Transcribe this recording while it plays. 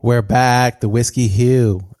We're back. The Whiskey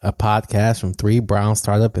Hue, a podcast from three brown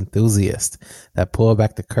startup enthusiasts that pull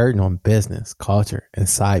back the curtain on business, culture, and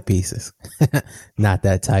side pieces. Not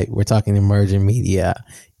that tight. We're talking emerging media,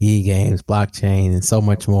 e-games, blockchain, and so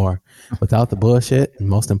much more. Without the bullshit, and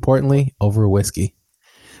most importantly, over whiskey.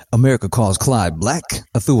 America calls Clyde Black,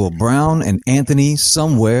 Athul Brown, and Anthony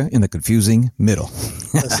somewhere in the confusing middle.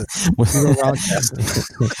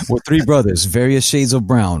 We're three brothers, various shades of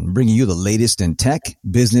brown, bringing you the latest in tech,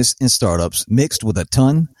 business, and startups mixed with a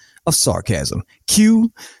ton of sarcasm.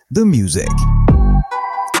 Cue the music.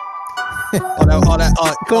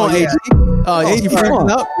 Go on, AG. You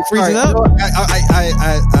freezing up? You freezing up?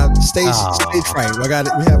 I stage fright. We have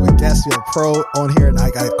a guest, we have a pro on here, and I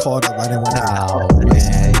got called up. I didn't want to. Oh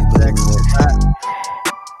man!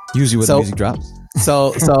 Usually when the music drops.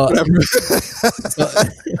 So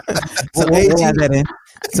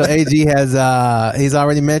AG has he's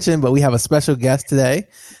already mentioned, but we have a special guest today.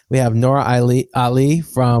 We have Nora Ali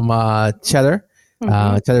from Cheddar.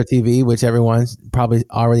 Cheddar TV, which everyone probably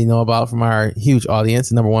already know about from our huge audience,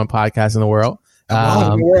 the number one podcast in the world. In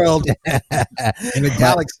the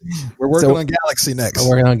galaxy. We're working on Galaxy next. We're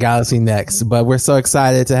working on Galaxy next. But we're so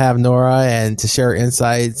excited to have Nora and to share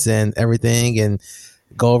insights and everything and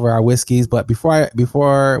go over our whiskeys. But before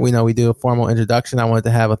we do a formal introduction, I wanted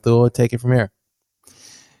to have Athul take it from here.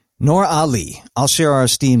 Nora Ali. I'll share our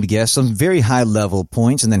esteemed guest some very high-level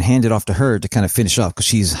points and then hand it off to her to kind of finish up because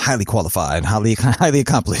she's highly qualified, highly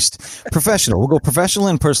accomplished. Professional. We'll go professional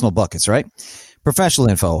and personal buckets, right? Professional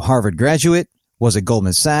info. Harvard graduate, was at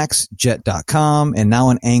Goldman Sachs, Jet.com, and now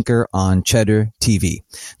an anchor on Cheddar TV,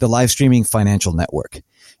 the live streaming financial network.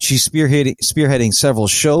 She's spearheading several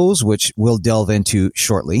shows, which we'll delve into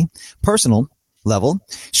shortly. Personal level.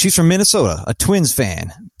 She's from Minnesota, a Twins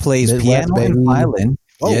fan, plays piano and violin.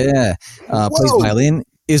 Whoa. Yeah. Plays violin,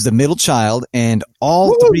 is the middle child, and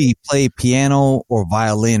all three play piano or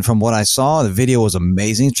violin. From what I saw, the video was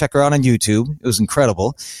amazing. Check her out on YouTube. It was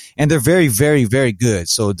incredible. And they're very, very, very good.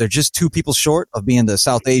 So they're just two people short of being the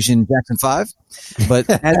South Asian Jackson 5. But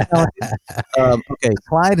okay,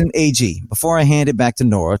 Clyde and AG. Before I hand it back to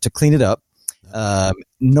Nora to clean it up,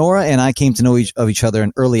 Nora and I came to know each other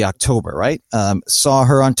in early October, right? Saw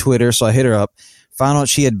her on Twitter, so I hit her up. Found out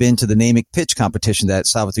she had been to the Name It Pitch competition that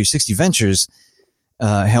Salva 360 Ventures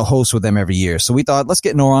hosts with them every year. So we thought, let's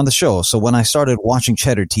get Nora on the show. So when I started watching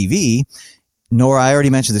Cheddar TV, Nora, I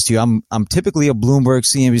already mentioned this to you. I'm typically a Bloomberg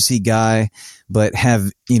CNBC guy, but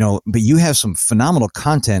you have some phenomenal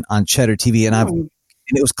content on Cheddar TV, and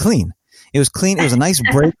it was clean. It was clean. It was a nice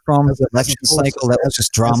break from the election cycle that was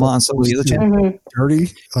just drama on some of the other channels.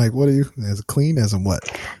 Dirty? Like, what are you? As clean as in what?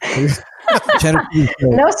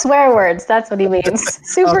 No swear words. That's what he means.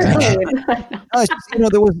 Super clean.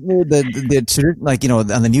 There was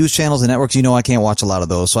on the news channels and networks. I can't watch a lot of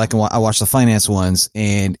those, so I watch the finance ones,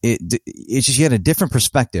 and it's just you had a different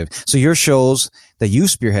perspective. So your shows that you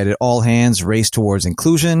spearheaded, All Hands, Race Towards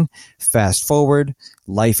Inclusion, Fast Forward,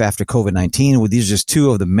 Life After COVID-19. These are just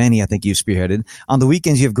two of the many I think you've spearheaded. On the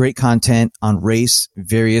weekends, you have great content on race,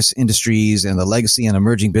 various industries, and the legacy and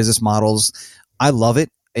emerging business models. I love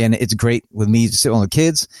it. And it's great with me to sit with the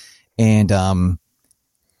kids, and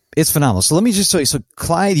it's phenomenal. So let me just tell you. So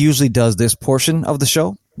Clyde usually does this portion of the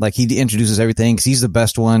show, like he introduces everything because he's the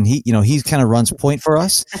best one. He kind of runs point for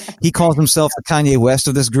us. He calls himself the Kanye West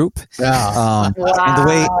of this group. Wow.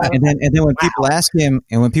 And then when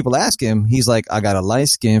people ask him, he's like, "I got a light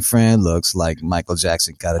skinned friend, looks like Michael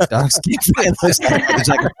Jackson. Got a dark skinned friend, looks like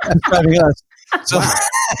Michael Jackson." So,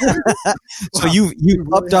 so you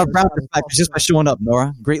upped our brown factors just by showing up,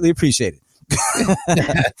 Nora. Greatly appreciate it.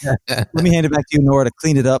 Let me hand it back to you, Nora, to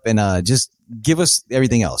clean it up and just give us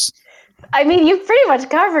everything else. I mean, you've pretty much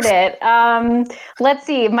covered it. Let's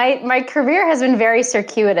see. My career has been very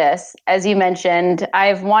circuitous, as you mentioned.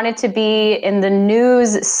 I've wanted to be in the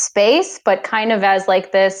news space, but kind of as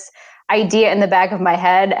like this idea in the back of my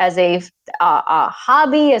head as a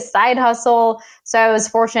hobby, a side hustle. So I was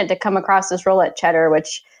fortunate to come across this role at Cheddar,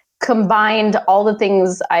 which combined all the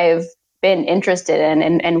things I've been interested in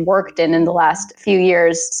and worked in the last few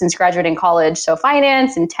years since graduating college. So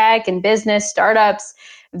finance and tech and business, startups,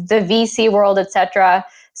 the VC world, etc.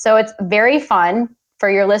 So it's very fun. For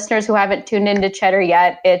your listeners who haven't tuned into Cheddar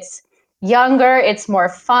yet, it's younger, it's more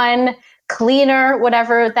fun, cleaner,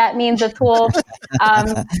 whatever that means, Athul.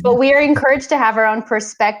 But we are encouraged to have our own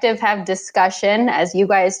perspective, have discussion as you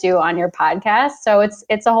guys do on your podcast. So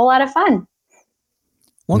it's a whole lot of fun.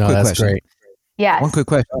 One quick question. Great. Yes. One quick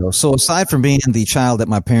question though. So aside from being the child that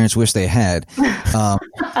my parents wish they had, how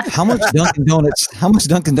much Dunkin'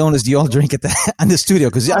 Donuts do you all drink at in the studio?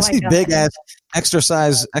 Because I see big ass, extra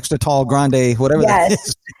size, extra tall, grande, whatever that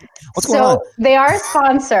is. What's going on? So they are a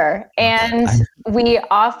sponsor, and we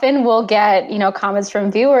often will get, comments from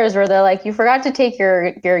viewers where they're like, "You forgot to take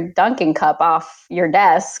your Dunkin' cup off your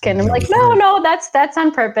desk," and I'm like, "No, that's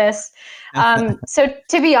on purpose." So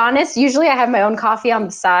to be honest, usually I have my own coffee on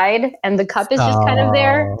the side, and the cup is just kind of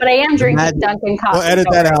there. But I am drinking Dunkin' coffee.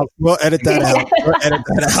 We'll edit that out.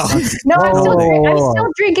 No, I'm still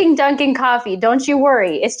drinking Dunkin' coffee. Don't you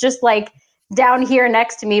worry. It's just like down here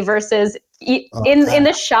next to me versus in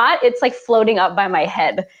the shot, it's like floating up by my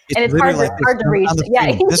head, and it's hard to reach.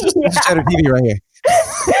 Yeah, this is Cheddar TV right here.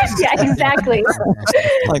 Yeah, exactly.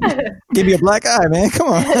 Like, give me a black eye, man. Come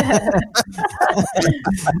on.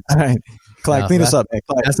 All right. Clyde, clean us up, man.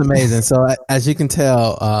 Clyde. That's amazing. So as you can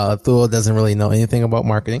tell, Thule doesn't really know anything about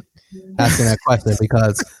marketing. Asking that question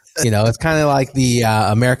because, it's kind of like the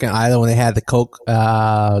American Idol when they had the Coke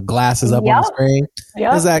glasses up on the screen.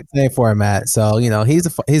 Yep. Exact same format. So, he's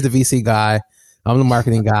the VC guy. I'm the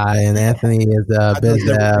marketing guy, and Anthony is the biz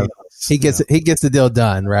dev. He gets the deal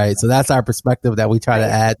done, right? So that's our perspective that we try to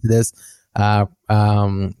add to this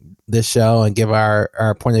this show and give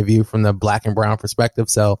our point of view from the black and brown perspective.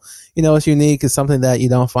 So, it's unique. It's something that you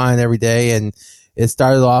don't find every day. And it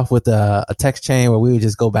started off with a text chain where we would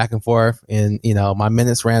just go back and forth, and, my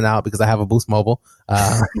minutes ran out because I have a Boost Mobile.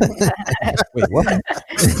 Wait, what?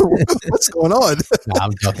 What's going on? No,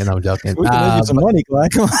 I'm joking. We can make some money,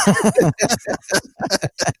 Clyde. Come on.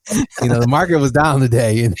 The market was down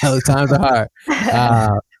today. The times are hard.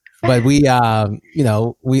 But we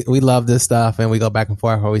love this stuff, and we go back and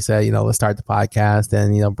forth where we say, let's start the podcast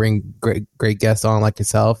and, bring great guests on like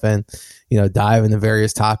yourself and, dive into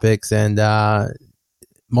various topics. And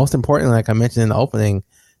most importantly, like I mentioned in the opening,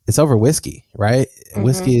 it's over whiskey, right? Mm-hmm.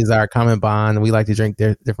 Whiskey is our common bond. We like to drink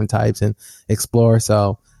different types and explore.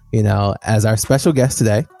 So, as our special guest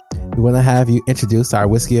today, we want to have you introduce our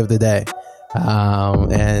whiskey of the day.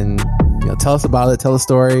 And tell us about it. Tell the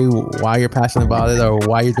story, why you're passionate about it or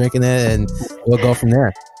why you're drinking it, and we'll go from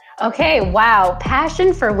there. Okay. Wow.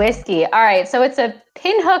 Passion for whiskey. All right. So it's a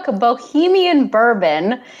Pinhook Bohemian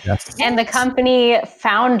Bourbon. Yes. And the company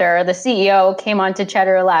founder, the CEO, came on to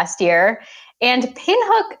Cheddar last year. And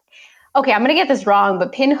Pinhook, okay, I'm going to get this wrong,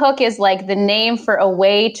 but Pinhook is like the name for a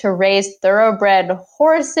way to raise thoroughbred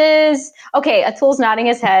horses. Okay, Atul's nodding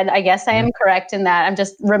his head. I guess I am correct in that. I'm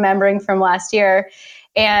just remembering from last year.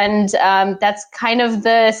 And that's kind of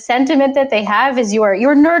the sentiment that they have is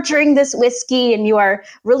you're nurturing this whiskey and you are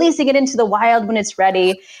releasing it into the wild when it's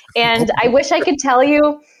ready. And I wish I could tell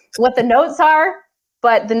you what the notes are,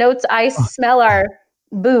 but the notes I smell are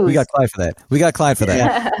booze. We got Clyde for that.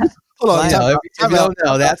 Yeah. Hold on,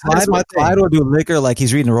 that's my thing. Clyde will do liquor like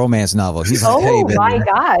he's reading a romance novel. He's like, hey, baby. My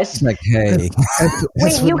gosh. He's like, hey.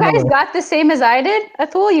 Wait, you guys got the same as I did,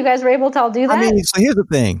 Atul? You guys were able to all do that? I mean, so here's the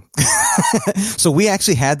thing. So we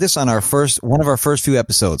actually had this on one of our first few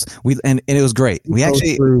episodes. And it was great. We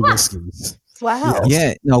actually wow.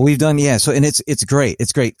 Yeah, no, we've done So and it's great.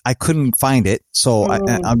 It's great. I couldn't find it, so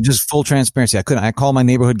I'm just full transparency. I called my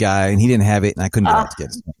neighborhood guy and he didn't have it, and I couldn't get out to get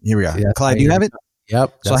it. So here we are. Yeah, Clyde, do you have it?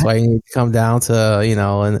 Yep. That's why you need to come down to, in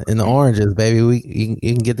the oranges, baby. You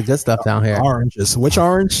can get the good stuff down here. Oranges. Which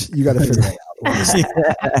orange? You got to figure that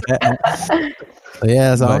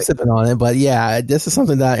out. So I'm sipping on it. But yeah, this is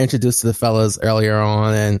something that I introduced to the fellas earlier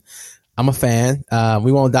on, and I'm a fan.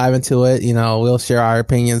 We won't dive into it. We'll share our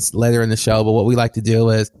opinions later in the show. But what we like to do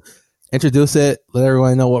is introduce it, let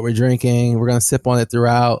everyone know what we're drinking. We're going to sip on it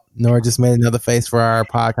throughout. Nora just made another face for our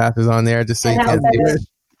podcasters on there, just so you can see it.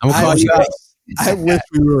 I'm going to call you out. I wish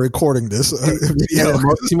we were recording this video.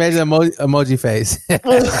 She made an emoji face.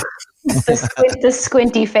 the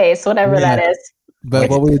squinty face, whatever that is. But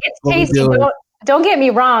it's tasty. Don't get me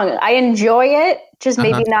wrong. I enjoy it, just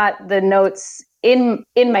maybe not the notes in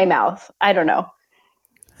my mouth. I don't know.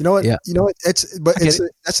 You know what? Yeah. You know what?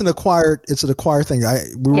 That's an acquired thing.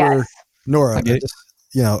 Nora.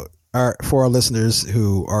 For our listeners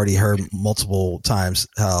who already heard multiple times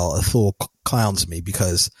how Atul clowns me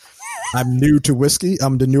because I'm new to whiskey.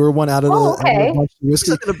 I'm the newer one out of the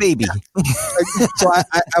whiskey. Look at a baby. So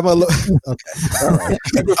I'm a okay. All right.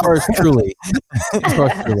 First, truly.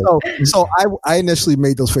 So I initially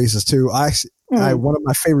made those faces too. One of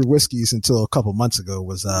my favorite whiskeys until a couple months ago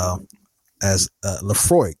was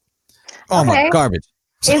Lefroy. Oh my garbage.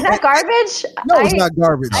 Is that garbage? No, it's not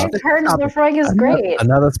garbage. I've heard Lefroy is great.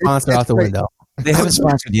 Another sponsor out the window. They haven't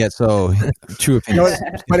sponsored yet, so true opinion.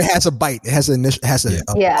 But it has a bite. It has a bite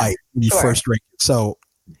when you first drink it. So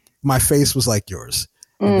my face was like yours.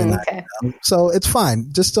 Okay. So it's fine.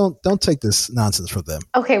 Just don't take this nonsense from them.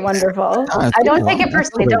 Okay, wonderful. I don't take it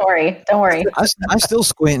personally. Don't worry. I still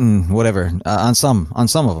squint and whatever on some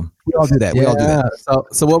of them. We all do that. We all do that.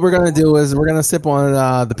 So what we're gonna do is we're gonna sip on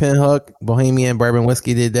the Pinhook Bohemian Bourbon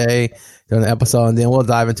Whiskey today during the episode, and then we'll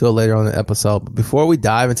dive into it later on in the episode. But before we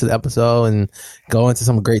dive into the episode and go into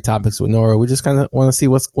some great topics with Nora, we just kind of want to see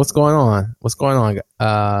what's going on. What's going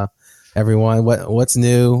on, everyone? What's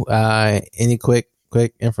new? Any quick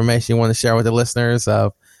information you want to share with the listeners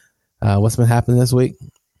of what's been happening this week?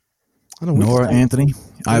 Nora, Anthony,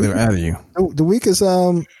 either of you. The week is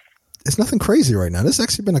it's nothing crazy right now. This has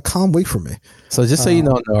actually been a calm week for me. So just so you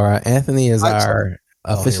know, Nora, Anthony is our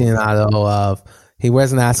aficionado of. He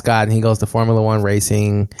wears an ascot and he goes to Formula One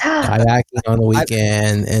racing, kayaking on the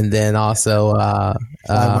weekend, and then also my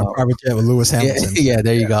private jet with Lewis Hamilton. Yeah,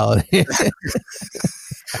 there you go.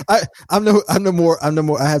 I'm no more.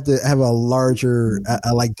 I have to have a larger.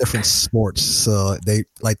 I like different sports, so they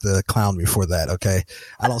like to clown me for that. Okay,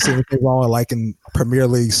 I don't see anything wrong with liking Premier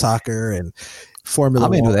League soccer and Formula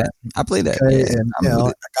One. I'm into that. I play that. Okay? And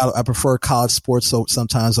I prefer college sports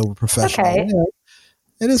sometimes over professional. Okay. Yeah,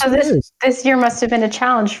 it is. So this year must have been a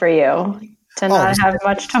challenge for you to not have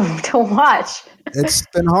much to watch. It's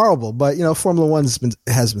been horrible, but Formula One has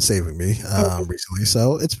been saving me recently,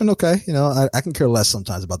 so it's been okay. I can care less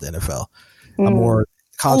sometimes about the NFL. I'm more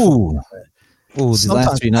college football. These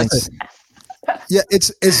last 3 nights. Yeah,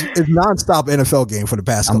 it's nonstop NFL game for the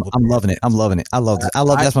past couple. I'm loving it. I love this.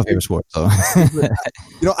 That's my favorite sport. So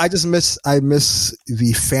I miss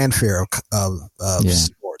the fanfare of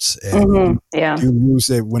sports. And you lose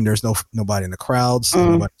it when there's nobody in the crowds,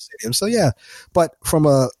 nobody in the stadium. So yeah, but from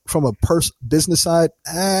a business side,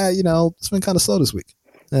 it's been kind of slow this week.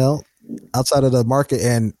 Outside of the market,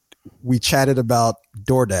 and we chatted about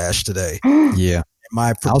DoorDash today. Yeah.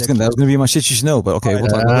 That was gonna be my shit you should know, but okay, we'll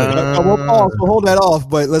talk about it later. We'll hold that off,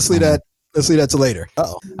 but let's leave that to later.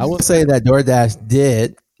 I will say that DoorDash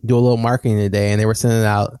did do a little marketing today, and they were sending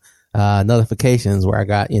out notifications where I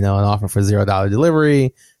got an offer for $0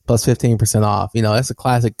 delivery plus 15% off. That's a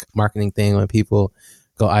classic marketing thing when people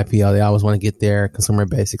go IPO. They always want to get their consumer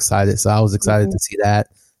base excited. So I was excited to see that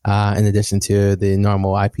in addition to the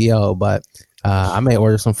normal IPO. But I may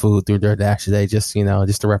order some food through DoorDash today, just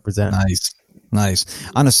to represent. Nice.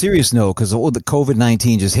 On a serious note, because the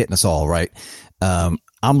COVID-19 just hitting us all, right? I'm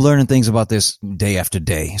learning things about this day after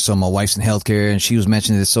day. So my wife's in healthcare, and she was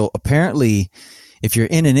mentioning this. So apparently, if you're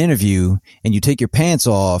in an interview and you take your pants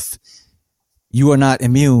off, you are not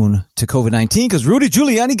immune to COVID-19 because Rudy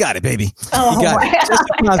Giuliani got it, baby. Oh, he got it. Just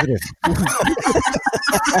positive.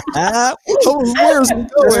 Where's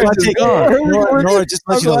it going? Nora, just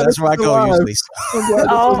let you know that's where I go usually.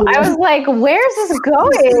 I was like, where's this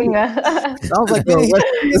going? I was like,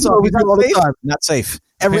 that's what we do all the time. Not safe.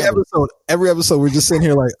 Every episode, we're just sitting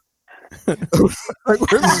here like where's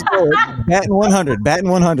this going? Batting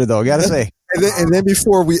 100 though, gotta say. And then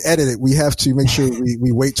before we edit it, we have to make sure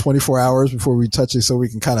we wait 24 hours before we touch it so we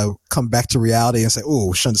can kind of come back to reality and say,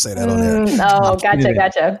 oh, shouldn't say that on there. Oh,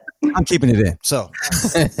 gotcha. I'm keeping it in. So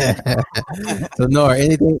Nora,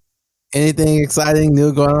 anything exciting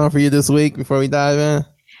new going on for you this week before we dive in?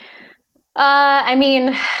 I mean,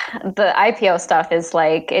 the IPO stuff is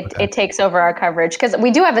like it takes over our coverage because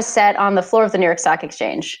we do have a set on the floor of the New York Stock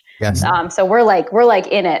Exchange. Yes. So we're like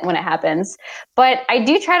in it when it happens. But I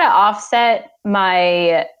do try to offset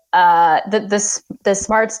my the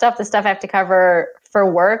smart stuff, the stuff I have to cover for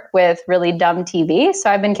work with really dumb TV. So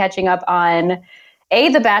I've been catching up on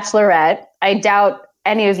The Bachelorette. I doubt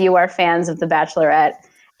any of you are fans of The Bachelorette.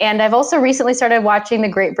 And I've also recently started watching The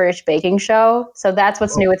Great British Baking Show. So that's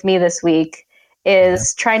what's new with me this week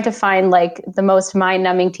is trying to find like the most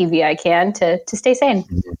mind-numbing TV I can to stay sane.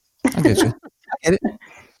 I get you.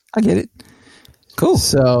 I get it. Cool.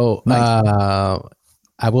 So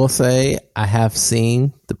I will say I have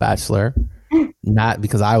seen The Bachelor, not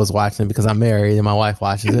because I was watching it, because I'm married and my wife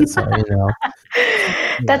watches it. So,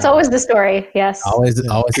 That's always the story. Yes. Always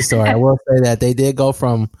the story. I will say that they did go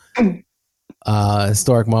from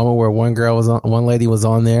historic moment where one lady was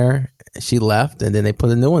on there, she left, and then they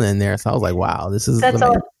put a new one in there. So I was like, wow,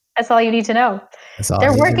 that's all you need to know.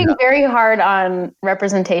 They're working very hard on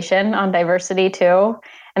representation, on diversity too.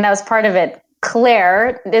 And that was part of it.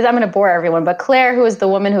 Claire, I'm going to bore everyone, but Claire, who is the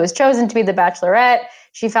woman who was chosen to be the Bachelorette,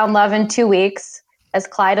 she found love in 2 weeks, as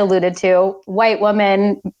Clyde alluded to. White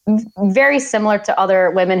woman, very similar to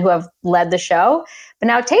other women who have led the show. But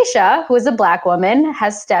now Tayshia, who is a Black woman,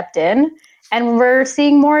 has stepped in. And we're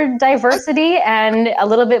seeing more diversity and a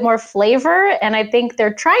little bit more flavor. And I think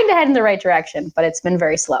they're trying to head in the right direction, but it's been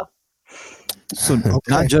very slow. So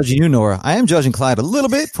not judging you, Nora. I am judging Clyde a little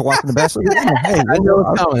bit for watching The Bachelor. Hey, I know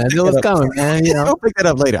it's coming. I know it's coming, man. You know, I'll pick that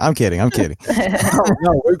up later. I'm kidding.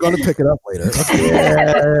 No, we're going to pick it up later.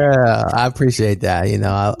 Yeah, I appreciate that. You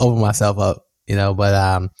know, I'll open myself up. You know,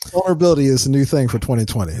 but vulnerability is a new thing for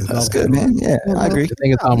 2020. That's good, man. Yeah, I agree. I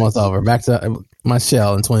think it's almost over. Back to my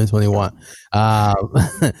shell in 2021.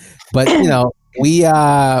 But you know,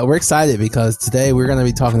 we're excited because today we're going to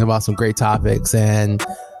be talking about some great topics. And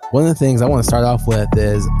one of the things I want to start off with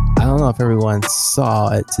is, I don't know if everyone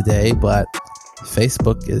saw it today, but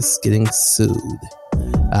Facebook is getting sued,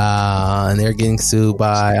 and they're getting sued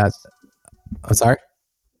by I'm sorry,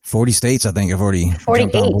 40 states. I think have already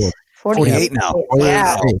 48. 48 now.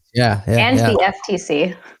 Yeah. And the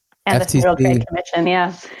FTC and the Federal Trade Commission.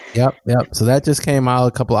 Yeah. Yep. So that just came out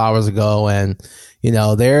a couple hours ago, and you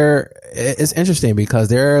know, it's interesting because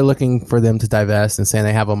they're looking for them to divest and saying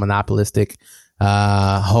they have a monopolistic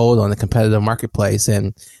hold on the competitive marketplace.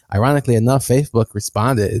 And ironically enough, Facebook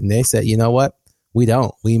responded and they said, you know what? We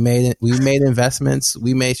don't. We made investments,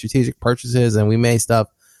 we made strategic purchases, and we made stuff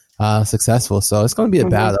successful. So it's going to be a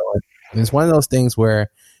battle. And it's one of those things where,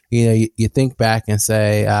 you know, you think back and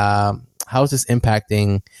say, how is this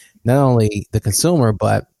impacting not only the consumer,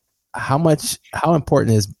 but how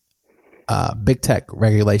important is big tech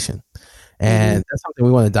regulation? And that's something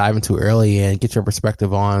we want to dive into early and get your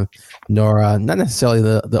perspective on, Nora. Not necessarily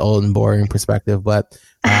the old and boring perspective, but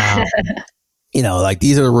you know, like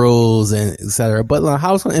these are the rules and et cetera. But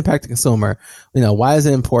how it's going to impact the consumer? You know, why is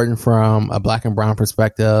it important from a Black and brown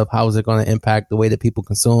perspective? How is it going to impact the way that people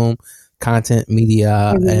consume content,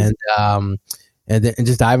 media, and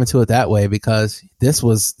just dive into it that way, because this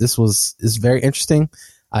is very interesting.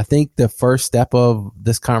 I think the first step of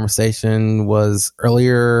this conversation was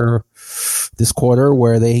earlier this quarter,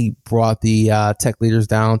 where they brought the tech leaders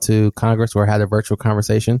down to Congress, or had a virtual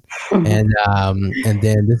conversation, and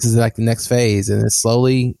then this is like the next phase, and it's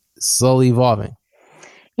slowly evolving.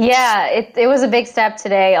 Yeah, it was a big step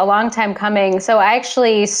today, a long time coming. So I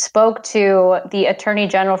actually spoke to the Attorney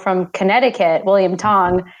General from Connecticut, William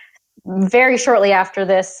Tong, very shortly after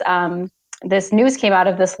this this news came out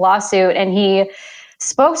of this lawsuit, and he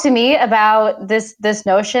spoke to me about this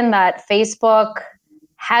notion that Facebook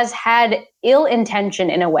has had ill intention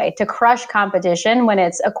in a way to crush competition when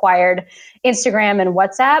it's acquired Instagram and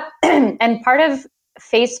WhatsApp. And part of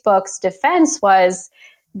Facebook's defense was,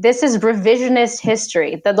 this is revisionist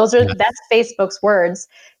history. That's Facebook's words,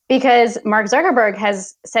 because Mark Zuckerberg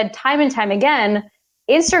has said time and time again,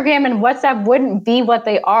 Instagram and WhatsApp wouldn't be what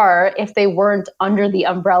they are if they weren't under the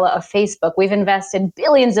umbrella of Facebook. We've invested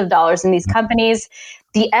billions of dollars in these companies.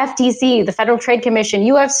 The FTC, the Federal Trade Commission,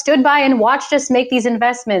 you have stood by and watched us make these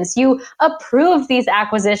investments. You approved these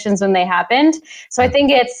acquisitions when they happened. So I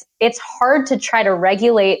think it's hard to try to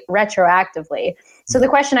regulate retroactively. So the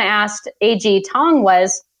question I asked AG Tong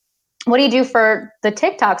was, what do you do for the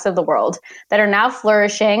TikToks of the world that are now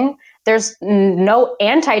flourishing? There's no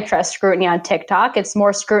antitrust scrutiny on TikTok. It's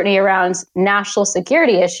more scrutiny around national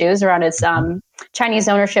security issues, around its Chinese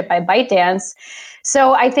ownership by ByteDance.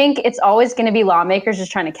 So I think it's always going to be lawmakers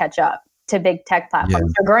just trying to catch up to big tech platforms.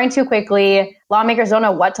 Yeah. They're growing too quickly. Lawmakers don't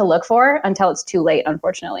know what to look for until it's too late,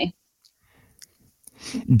 unfortunately.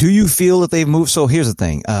 Do you feel that they've moved? So here's the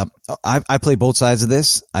thing. I play both sides of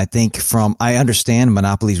this. I think I understand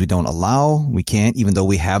monopolies we don't allow. We can't, even though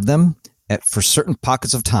we have them for certain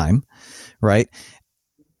pockets of time, right?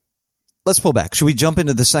 Let's pull back. Should we jump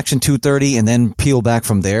into the Section 230 and then peel back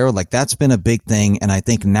from there? Like, that's been a big thing. And I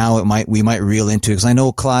think now we might reel into it, because I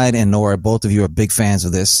know Clyde and Nora, both of you are big fans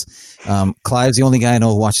of this. Clyde's the only guy I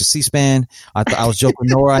know who watches C-SPAN. I was joking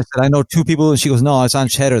with Nora. I said, I know two people, and she goes, no, it's on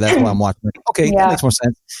Cheddar. That's why I'm watching it. Okay. Yeah. That makes more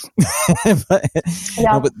sense.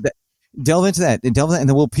 but delve into that, and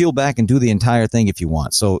then we'll peel back and do the entire thing if you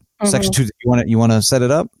want. So Section 2, you want to set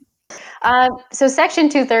it up? So Section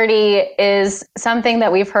 230 is something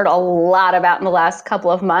that we've heard a lot about in the last couple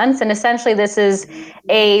of months. And essentially, this is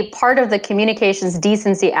a part of the Communications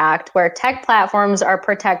Decency Act, where tech platforms are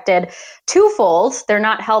protected twofold. They're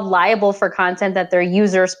not held liable for content that their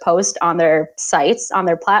users post on their sites, on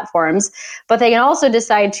their platforms, but they can also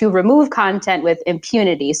decide to remove content with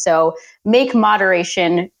impunity. So make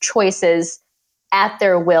moderation choices at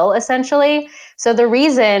their will, essentially. So the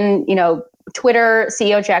reason, Twitter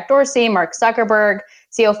CEO Jack Dorsey, Mark Zuckerberg,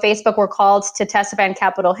 CEO of Facebook were called to testify on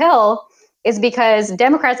Capitol Hill is because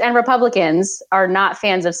Democrats and Republicans are not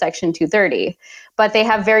fans of Section 230, but they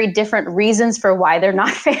have very different reasons for why they're not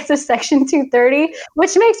fans of Section 230,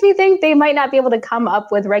 which makes me think they might not be able to come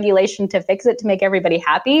up with regulation to fix it, to make everybody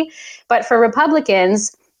happy. But for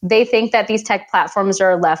Republicans, They think that these tech platforms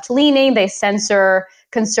are left-leaning. They censor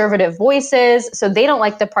conservative voices. So they don't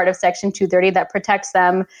like the part of Section 230 that protects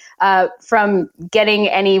them from getting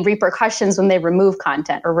any repercussions when they remove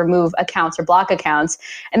content or remove accounts or block accounts.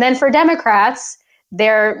 And then for Democrats,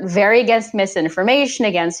 they're very against misinformation,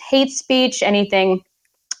 against hate speech, anything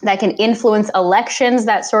that can influence elections,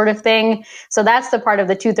 that sort of thing. So that's the part of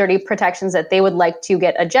the 230 protections that they would like to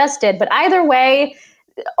get adjusted. But either way,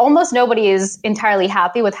 almost nobody is entirely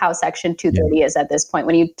happy with how Section 230 is at this point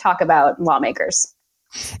when you talk about lawmakers.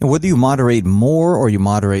 And whether you moderate more or you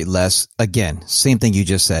moderate less, again, same thing you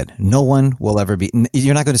just said. No one will ever be,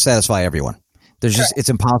 you're not going to satisfy everyone. There's just, it's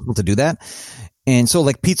impossible to do that. And so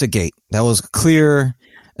like Pizzagate, that was clear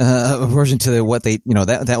version to what they,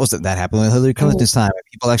 that happened with Hillary Clinton's time.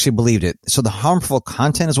 People actually believed it. So the harmful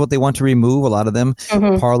content is what they want to remove. A lot of them.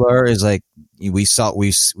 Parler is like, we've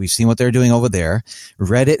seen what they're doing over there.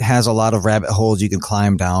 Reddit has a lot of rabbit holes you can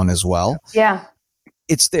climb down as well. Yeah.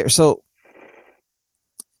 It's there. So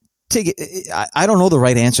I don't know the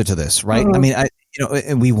right answer to this, right? I mean,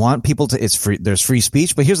 and we want people to, it's free, there's free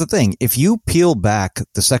speech, but here's the thing. If you peel back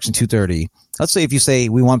the Section 230, let's say if you say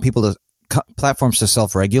we want people to, platforms to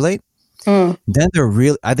self-regulate, then they're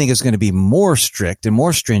really, I think it's going to be more strict and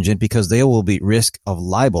more stringent because they will be risk of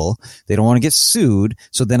libel. They don't want to get sued.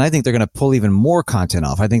 So then I think they're going to pull even more content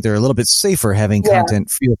off. I think they're a little bit safer having content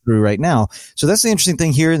feel through right now. So that's the interesting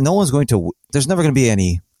thing here. There's never going to be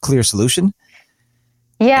any clear solution.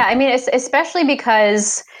 Yeah. I mean, especially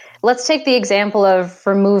because let's take the example of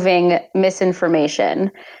removing misinformation.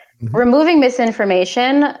 Removing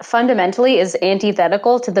misinformation fundamentally is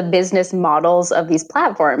antithetical to the business models of these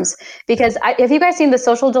platforms. Because have you guys seen The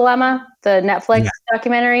Social Dilemma, the Netflix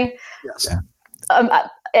documentary? Yes.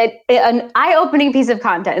 An eye-opening piece of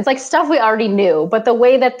content. It's like stuff we already knew, but the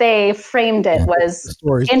way that they framed it was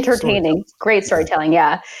entertaining. Great storytelling,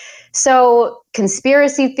 yeah. So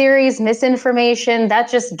conspiracy theories, misinformation,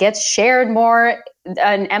 that just gets shared more.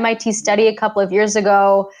 An MIT study a couple of years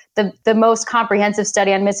ago, the most comprehensive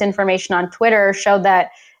study on misinformation on Twitter showed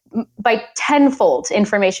that by tenfold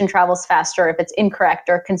information travels faster if it's incorrect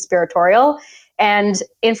or conspiratorial. And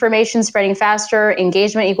information spreading faster,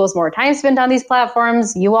 engagement equals more time spent on these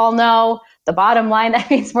platforms. You all know the bottom line, that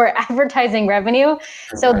means more advertising revenue.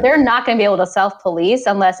 So they're not going to be able to self-police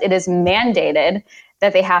unless it is mandated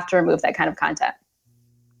that they have to remove that kind of content.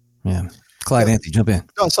 Yeah. Clyde, Anthony, jump in.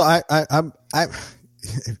 No, so I'm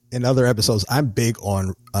in other episodes, I'm big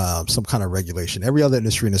on some kind of regulation. Every other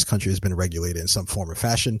industry in this country has been regulated in some form or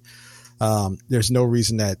fashion. There's no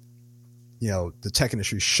reason that, the tech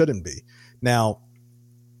industry shouldn't be. Now,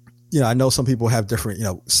 I know some people have different,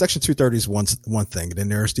 Section 230 is one thing. Then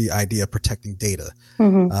there's the idea of protecting data.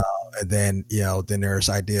 And then, then there's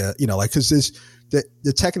idea, cause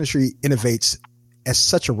the tech industry innovates at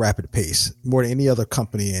such a rapid pace, more than any other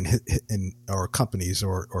company or companies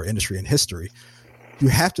or industry in history. You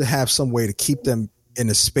have to have some way to keep them in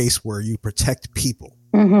a space where you protect people.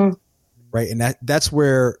 Right. And that's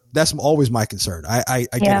always my concern. I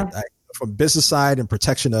get it. From business side and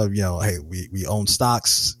protection of, hey, we own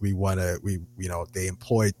stocks. We they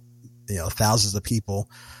employ, thousands of people,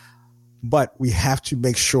 but we have to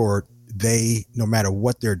make sure no matter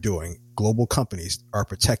what they're doing, global companies are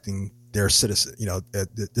protecting their citizens.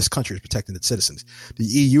 This country is protecting its citizens. The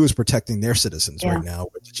EU is protecting their citizens right now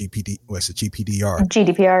with the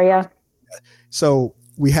GDPR, yeah. So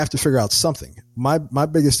we have to figure out something. My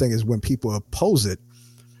biggest thing is when people oppose it,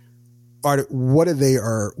 what are they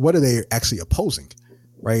actually opposing,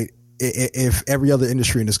 right? If every other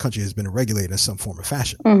industry in this country has been regulated in some form or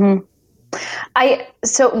fashion.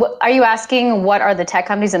 So are you asking what are the tech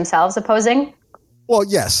companies themselves opposing? Well,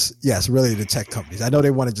 yes, really the tech companies. I know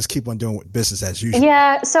they want to just keep on doing business as usual.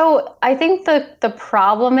 Yeah, so I think the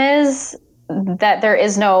problem is that there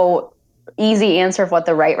is no easy answer of what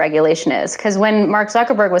the right regulation is. Because when Mark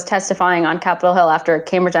Zuckerberg was testifying on Capitol Hill after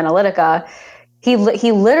Cambridge Analytica, he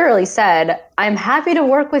literally said, I'm happy to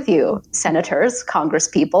work with you, senators,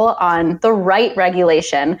 congresspeople, on the right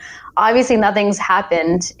regulation. Obviously, nothing's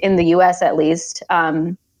happened in the U.S., at least,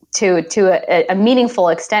 to a meaningful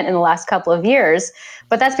extent in the last couple of years,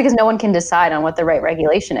 but that's because no one can decide on what the right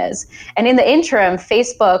regulation is. And in the interim,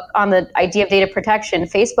 Facebook, on the idea of data protection,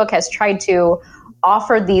 Facebook has tried to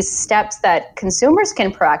offer these steps that consumers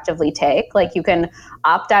can proactively take, like you can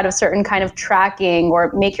opt out of certain kind of tracking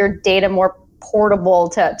or make your data more portable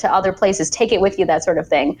to other places, take it with you, that sort of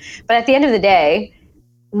thing. But at the end of the day,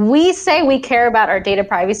 we say we care about our data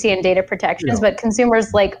privacy and data protections, but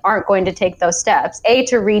consumers aren't going to take those steps,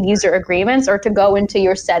 to read user agreements or to go into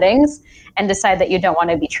your settings and decide that you don't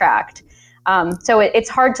want to be tracked. So it's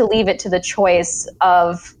hard to leave it to the choice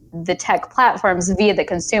of the tech platforms via the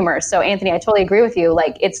consumer. So Anthony, I totally agree with you.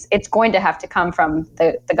 Like it's going to have to come from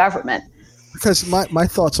the government. Because my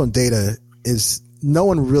thoughts on data is no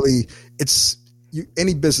one really,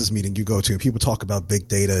 any business meeting you go to, people talk about big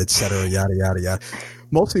data, et cetera, yada, yada, yada.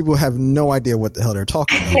 Most people have no idea what the hell they're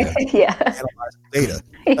talking about. Yeah. Analyzing data.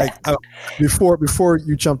 Yeah. Like before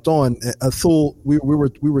you jumped on, Athul, we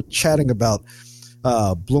were chatting about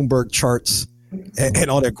Bloomberg charts and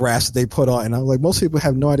all that graphs that they put on, and I'm like, most people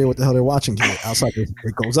have no idea what the hell they're watching here. Outside,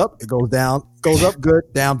 it goes up, it goes down, goes up good,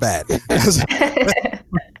 down bad.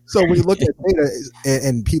 So when you look at data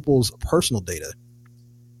and people's personal data,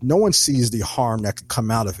 no one sees the harm that can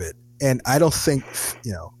come out of it. And I don't think,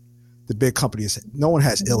 the big companies, no one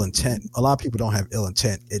has ill intent. A lot of people don't have ill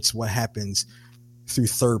intent. It's what happens through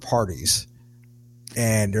third parties.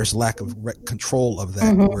 And there's lack of control of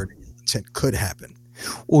that where the intent could happen.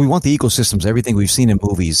 Well, we want the ecosystems, everything we've seen in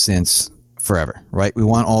movies since forever, right? We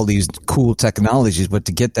want all these cool technologies, but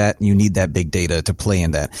to get that, you need that big data to play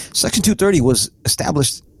in that. Section 230 was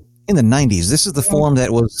established in the 90s. This is the form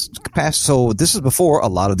that was passed. So this is before a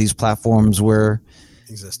lot of these platforms were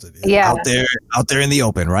existed. Yeah. Out there in the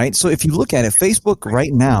open, right? So if you look at it, Facebook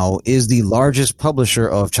right now is the largest publisher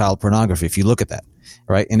of child pornography. If you look at that,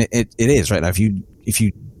 right? And it is right now. If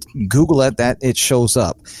you Google it, it shows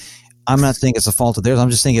up. I'm not saying it's a fault of theirs. I'm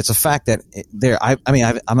just saying it's a fact that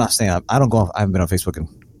I'm not saying I don't go. I haven't been on Facebook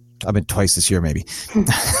I've been twice this year, maybe.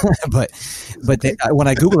 but when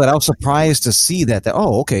I Googled it, I was surprised to see that.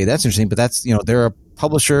 Oh, okay, that's interesting. But that's they're a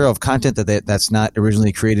publisher of content that's not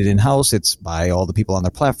originally created in house. It's by all the people on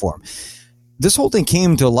their platform. This whole thing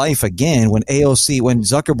came to life again when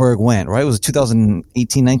Zuckerberg went, right? It was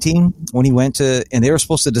 2018-19 when he went and they were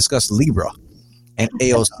supposed to discuss Libra, and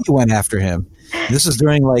AOC went after him. This is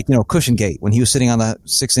during Cushion Gate when he was sitting on the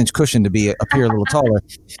 6-inch cushion to appear a little taller.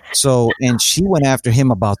 So, and she went after him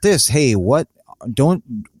about this. Hey, don't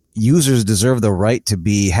users deserve the right to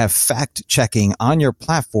have fact checking on your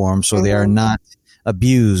platform so they are not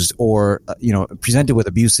abused or, presented with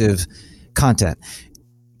abusive content.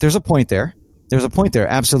 There's a point there.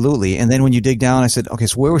 Absolutely. And then when you dig down, I said, okay,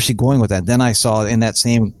 so where was she going with that? Then I saw in that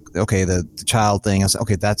same, the child thing. I said,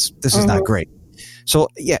 okay, this is not great. So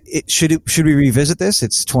yeah, should we revisit this?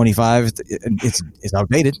 It's 25. It's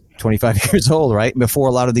outdated. 25 years old, right? Before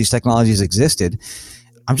a lot of these technologies existed.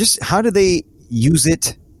 How do they use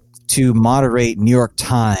it to moderate New York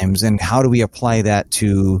Times, and how do we apply that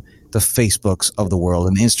to the Facebooks of the world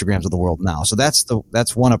and the Instagrams of the world now? So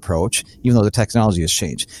that's one approach, even though the technology has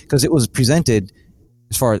changed, because it was presented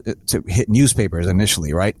as far as to hit newspapers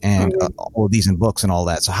initially, right? And all of these in books and all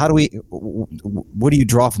that. So what do you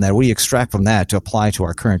draw from that? What do you extract from that to apply to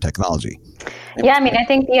our current technology? Yeah, I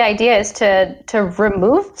think the idea is to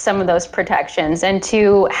remove some of those protections and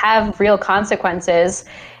to have real consequences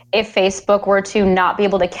if Facebook were to not be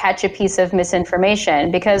able to catch a piece of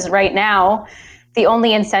misinformation. Because right now, the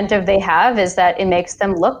only incentive they have is that it makes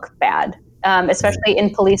them look bad, especially in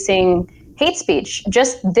policing hate speech.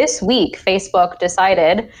 Just this week, Facebook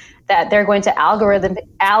decided that they're going to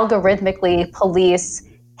algorithmically police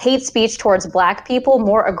hate speech towards Black people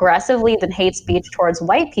more aggressively than hate speech towards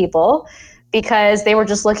white people, because they were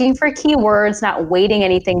just looking for keywords, not weighting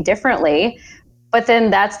anything differently. But then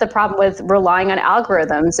that's the problem with relying on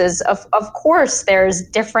algorithms is, of course, there's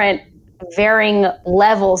different varying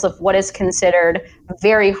levels of what is considered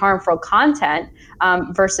very harmful content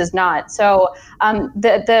versus not. So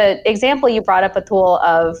the example you brought up, Atul,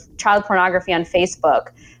 of child pornography on Facebook,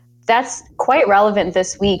 that's quite relevant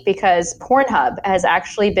this week because Pornhub has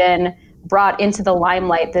actually been brought into the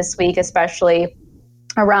limelight this week, especially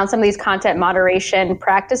around some of these content moderation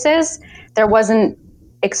practices. There was an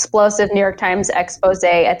explosive New York Times expose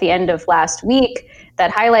at the end of last week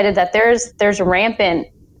that highlighted that there's rampant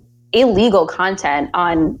illegal content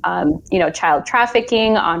on child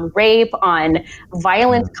trafficking, on rape, on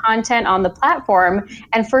violent content on the platform.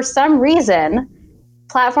 And for some reason,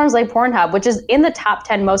 platforms like Pornhub, which is in the top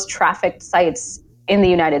 10 most trafficked sites in the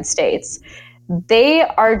United States, they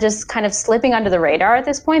are just kind of slipping under the radar at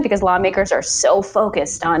this point because lawmakers are so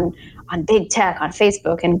focused on big tech, on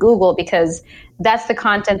Facebook and Google, because that's the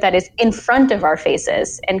content that is in front of our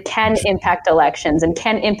faces and can impact elections and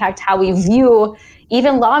can impact how we view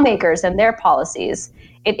even lawmakers and their policies.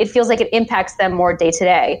 It feels like it impacts them more day to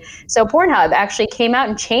day. So Pornhub actually came out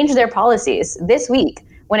and changed their policies this week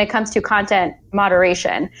when it comes to content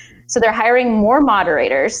moderation. So they're hiring more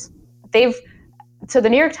moderators. So the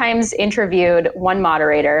New York Times interviewed one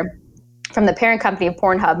moderator, from the parent company of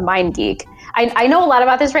Pornhub, MindGeek. I know a lot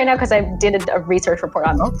about this right now because I did a research report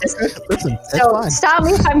on this. Listen, so fine. Stop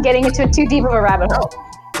me if I'm getting into too deep of a rabbit hole.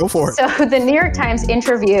 Go for it. So the New York Times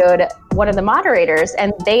interviewed one of the moderators,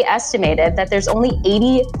 and they estimated that there's only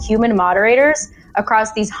 80 human moderators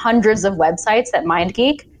across these hundreds of websites that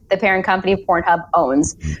MindGeek, the parent company of Pornhub,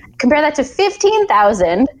 owns. Compare that to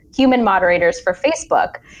 15,000 human moderators for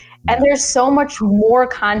Facebook. And there's so much more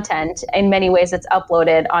content in many ways that's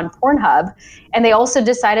uploaded on Pornhub. And they also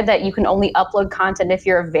decided that you can only upload content if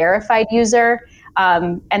you're a verified user.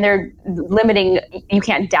 And they're limiting, you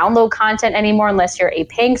can't download content anymore unless you're a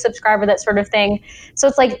paying subscriber, that sort of thing. So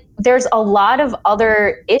it's like there's a lot of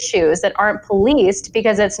other issues that aren't policed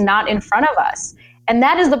because it's not in front of us. And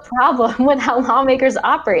that is the problem with how lawmakers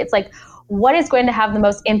operate. It's like, what is going to have the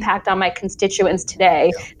most impact on my constituents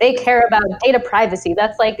today? They care about data privacy.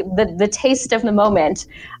 That's like the taste of the moment.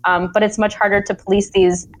 But it's much harder to police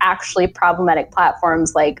these actually problematic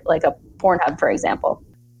platforms like a Pornhub, for example.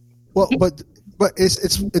 Well, but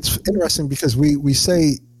it's interesting because we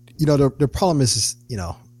say, the problem is,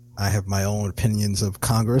 I have my own opinions of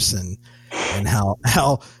Congress and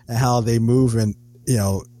how they move and,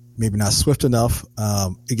 maybe not swift enough.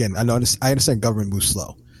 Again, I understand government moves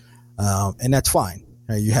slow. And that's fine.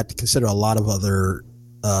 Right? You have to consider a lot of other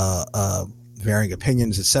varying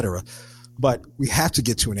opinions, et cetera. But we have to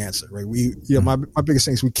get to an answer, right? My biggest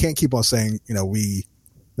thing is we can't keep on saying,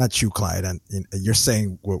 not you, Clyde, and you're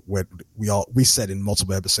saying what we said in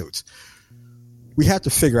multiple episodes. We have to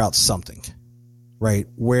figure out something, right?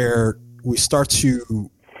 Where we start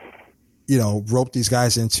to, rope these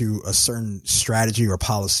guys into a certain strategy or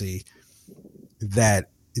policy that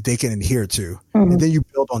they can adhere to, and then you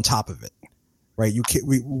build on top of it, right? You can't.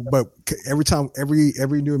 But every time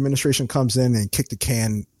every new administration comes in and kick the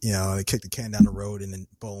can, they kick the can down the road, and then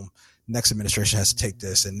boom, next administration has to take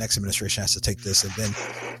this, and next administration has to take this, and then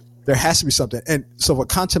there has to be something. And so, with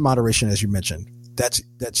content moderation, as you mentioned, that's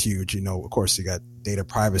huge. Of course, you got data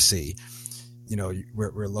privacy.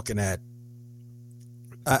 We're looking at,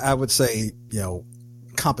 I would say,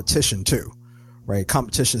 competition too. Right.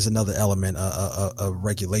 Competition is another element of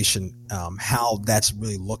regulation, how that's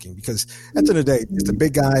really looking, because at the end of the day, it's the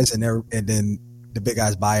big guys and then the big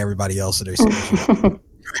guys buy everybody else. So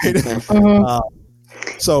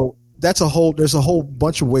so there's a whole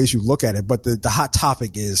bunch of ways you look at it. But the hot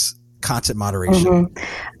topic is content moderation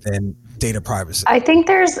and data privacy. I think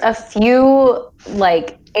there's a few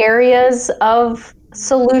areas of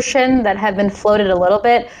solution that have been floated a little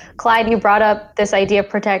bit. Clyde, you brought up this idea of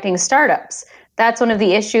protecting startups. That's one of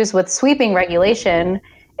the issues with sweeping regulation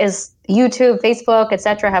is YouTube, Facebook, et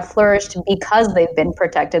cetera, have flourished because they've been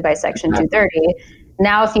protected by Section 230.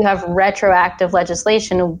 Now, if you have retroactive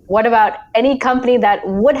legislation, what about any company that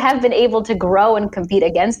would have been able to grow and compete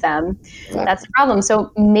against them? That's the problem.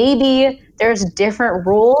 So maybe there's different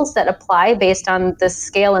rules that apply based on the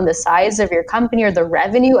scale and the size of your company or the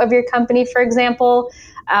revenue of your company, for example.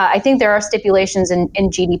 I think there are stipulations in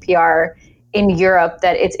GDPR in Europe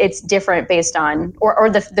that it's different based on, or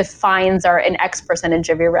the fines are an X percentage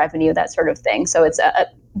of your revenue, that sort of thing. So it's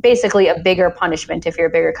basically a bigger punishment if you're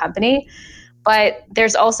a bigger company. But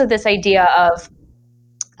there's also this idea of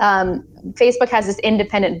Facebook has this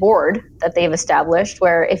independent board that they've established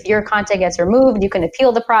where if your content gets removed, you can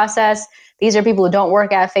appeal the process. These are people who don't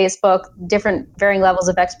work at Facebook, different varying levels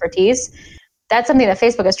of expertise. That's something that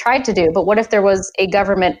Facebook has tried to do. But what if there was a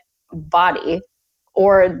government body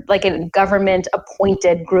or a government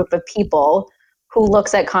appointed group of people who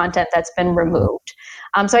looks at content that's been removed?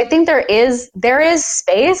 So I think there is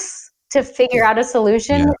space to figure out a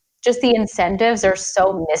solution. Yeah. Just the incentives are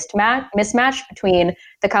so mismatched between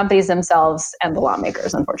the companies themselves and the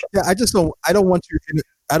lawmakers, unfortunately. Yeah, I don't want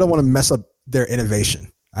to mess up their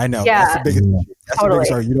innovation. I know. Yeah. That's the biggest issue. Totally.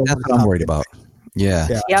 That's what I'm worried about. Yeah.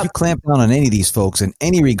 Yep. If you clamp down on any of these folks in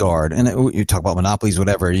any regard, and you talk about monopolies,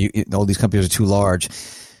 whatever, all these companies are too large.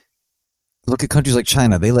 Look at countries like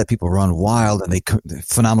China. They let people run wild and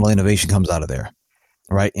phenomenal innovation comes out of there.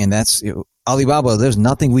 Right. And that's Alibaba. There's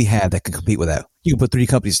nothing we have that can compete with that. You can put 3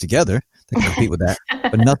 companies together that can compete with that,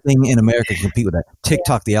 but nothing in America can compete with that.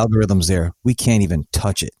 TikTok, the algorithm's there. We can't even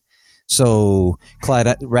touch it. So,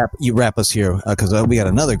 Clyde, you wrap us here because we got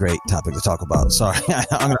another great topic to talk about. Sorry,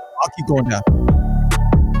 I'll keep going down.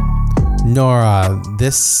 Nora,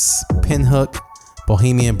 this Pinhook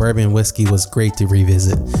Bohemian Bourbon Whiskey was great to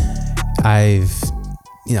revisit. I'm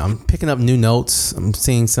picking up new notes. I'm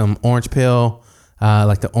seeing some orange peel,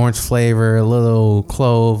 like the orange flavor, a little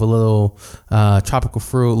clove, a little tropical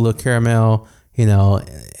fruit, a little caramel,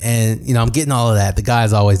 and I'm getting all of that. The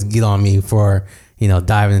guys always get on me for,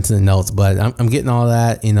 diving into the notes. But I'm getting all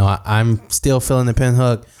that. I'm still feeling the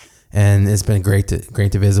Pinhook, and it's been great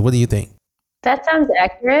to visit. What do you think? That sounds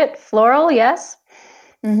accurate. Floral, yes.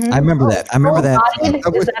 Mm-hmm. I remember that.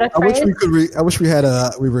 I wish we had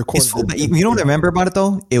we recorded. You know what I remember about it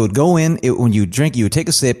though? It would go in. When you drink, you would take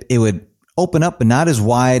a sip. It would open up, but not as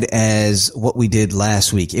wide as what we did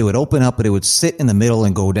last week. It would open up, but it would sit in the middle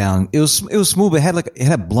and go down. It was smooth. But it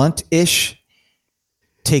had a blunt-ish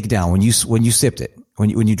takedown when you sipped it,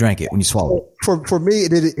 when you drank it, when you swallowed it. For me,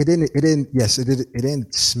 it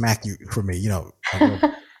didn't smack you. For me,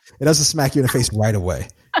 it doesn't smack you in the face right away.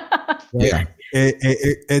 Yeah.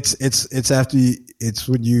 It's after it's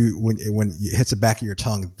when it hits the back of your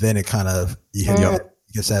tongue, then it kind of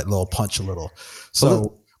gets that little punch a little.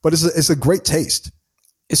 So, but it's a great taste.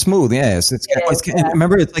 It's smooth, yes.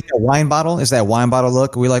 Remember, it's like a wine bottle. It's that wine bottle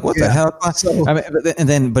look. We're like, what the hell? So,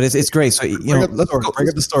 but it's great. So let's bring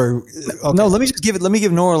up the story. Okay. No, let me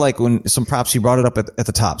give Nora when some props. She brought it up at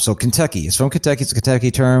the top. So Kentucky, it's from Kentucky. It's a Kentucky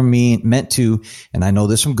term meant to, and I know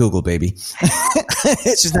this from Google, baby.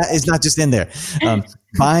 It's not just in there.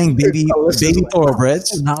 Buying baby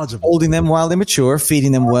thoroughbreds, holding them while they mature,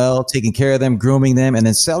 feeding them well, taking care of them, grooming them, and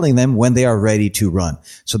then selling them when they are ready to run.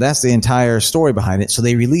 So that's the entire story behind it. So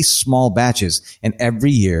they release small batches, and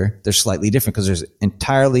every year they're slightly different because there's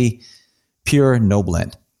entirely pure, no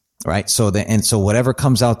blend, right? So whatever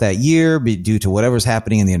comes out that year, due to whatever's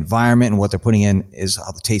happening in the environment and what they're putting in, is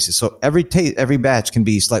how the taste is. So every batch can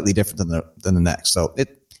be slightly different than the next. So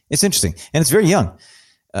it's interesting, and it's very young.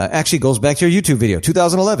 Actually goes back to your YouTube video,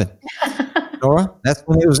 2011. Nora, that's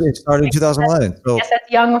when it started in 2011. So yes, that's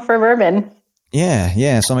young for bourbon.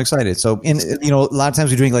 Yeah. So I'm excited. So, a lot of times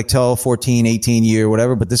we drink like 12, 14, 18 year,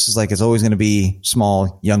 whatever, but this is it's always going to be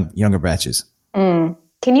small, younger batches. Mm.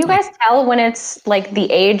 Can you guys tell when it's like the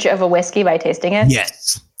age of a whiskey by tasting it?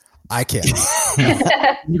 Yes. I can.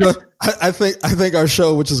 I think our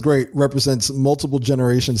show, which is great, represents multiple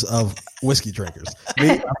generations of whiskey drinkers.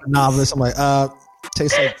 Me, I'm a novice. I'm like,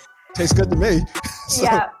 tastes good to me. So.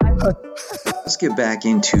 Yeah. Let's get back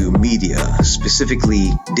into media,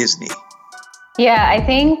 specifically Disney. Yeah, I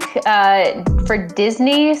think for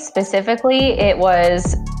Disney specifically, it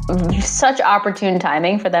was such opportune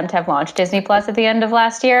timing for them to have launched Disney Plus at the end of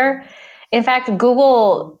last year. In fact,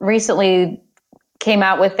 Google recently came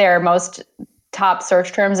out with their most top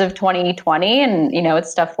search terms of 2020, and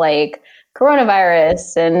it's stuff like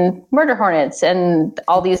coronavirus and murder hornets and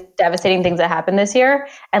all these devastating things that happened this year.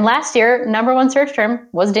 And last year, number one search term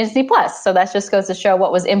was Disney Plus. So that just goes to show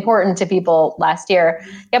what was important to people last year.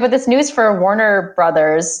 Yeah, but this news for Warner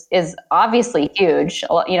Brothers is obviously huge.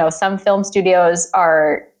 Some film studios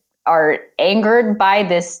are angered by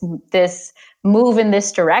this move in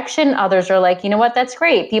this direction. Others are like, you know what, that's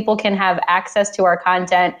great. People can have access to our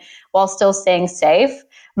content while still staying safe.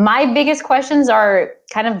 My biggest questions are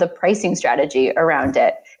kind of the pricing strategy around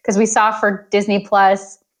it. Because we saw for Disney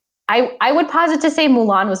Plus, I would posit to say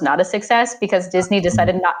Mulan was not a success because Disney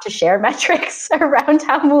decided not to share metrics around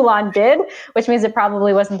how Mulan did, which means it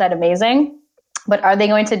probably wasn't that amazing. But are they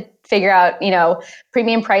going to figure out,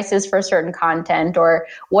 premium prices for certain content, or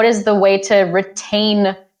what is the way to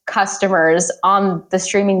retain customers on the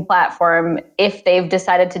streaming platform if they've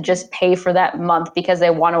decided to just pay for that month because they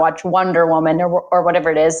want to watch Wonder Woman or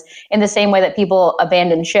whatever it is, in the same way that people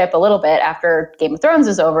abandoned ship a little bit after Game of Thrones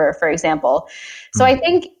is over, for example. So I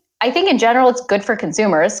think in general, it's good for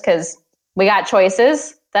consumers because we got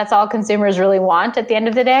choices. That's all consumers really want at the end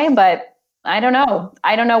of the day. But I don't know.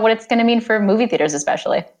 I don't know what it's going to mean for movie theaters,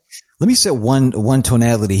 especially. Let me set one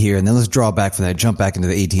tonality here, and then let's draw back from that, jump back into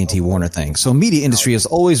the AT&T Warner thing. So media industry has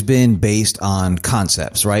always been based on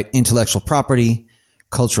concepts, right? Intellectual property,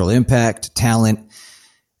 cultural impact, talent,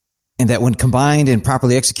 and that when combined and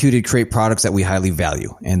properly executed, create products that we highly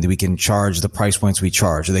value, and that we can charge the price points we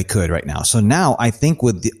charge, or they could right now. So now I think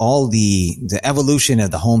with all the evolution of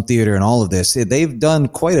the home theater and all of this, they've done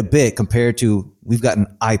quite a bit compared to we've gotten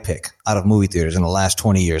iPic out of movie theaters in the last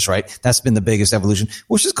 20 years, right? That's been the biggest evolution,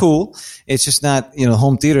 which is cool. It's just not,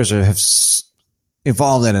 home theaters have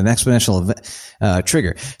evolved at an exponential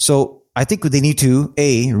trigger. So I think they need to,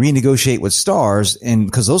 renegotiate with stars, and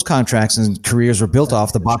because those contracts and careers were built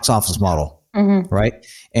off the box office model, right?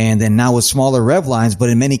 And then now with smaller rev lines, but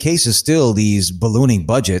in many cases still these ballooning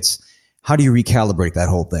budgets, how do you recalibrate that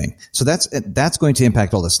whole thing? So that's going to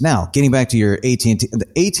impact all this. Now, getting back to your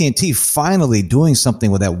AT&T finally doing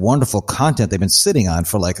something with that wonderful content they've been sitting on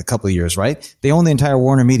for like a couple of years, right? They own the entire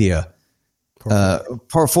Warner Media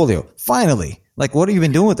portfolio. Finally. Like, what have you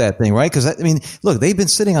been doing with that thing, right? Because, look, they've been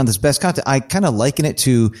sitting on this best content. I kind of liken it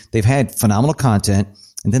to they've had phenomenal content.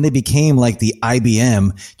 And then they became like the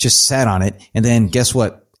IBM, just sat on it. And then guess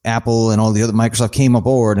what? Apple and all the other Microsoft came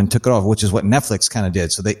aboard and took it off, which is what Netflix kind of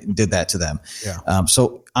did. So they did that to them. Yeah.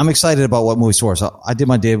 So I'm excited about what Movie Source. I did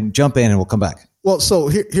my day. Jump in and we'll come back. Well, so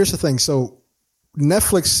here's the thing. So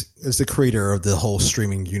Netflix is the creator of the whole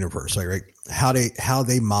streaming universe, right? How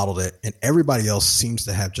they modeled it, and everybody else seems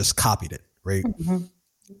to have just copied it, right?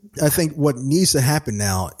 Mm-hmm. I think what needs to happen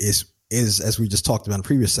now is as we just talked about in the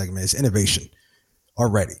previous segment, is innovation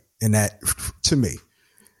already. And that, to me,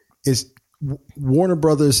 is Warner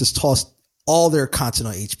Brothers has tossed all their content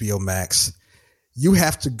on HBO Max. You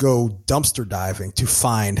have to go dumpster diving to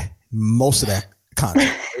find most of that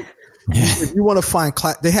content. If you want to find,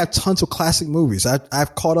 they have tons of classic movies.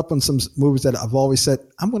 I've caught up on some movies that I've always said,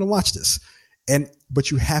 I'm going to watch this. But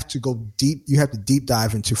you have to go deep. You have to deep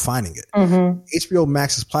dive into finding it. Mm-hmm. HBO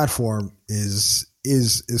Max's platform is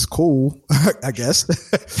cool, I guess.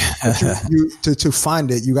 to find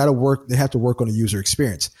it, you got to work. They have to work on the user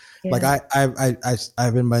experience. Yeah. Like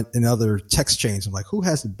I've been in other text chains. I'm like, who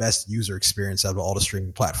has the best user experience out of all the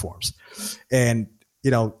streaming platforms? And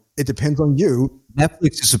it depends on you.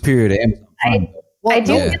 Netflix is superior to Amazon. I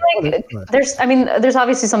do feel like there's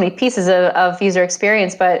obviously so many pieces of user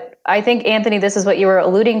experience, but I think, Anthony, this is what you were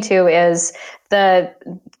alluding to, is the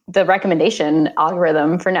recommendation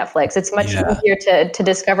algorithm for Netflix. It's much easier to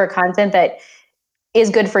discover content that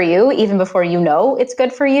is good for you even before you know it's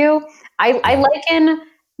good for you. I liken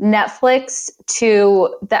Netflix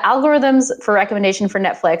to the algorithms for recommendation for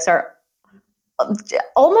Netflix are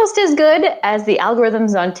almost as good as the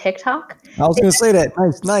algorithms on TikTok. I was going to say that.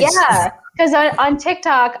 Nice. Yeah, because on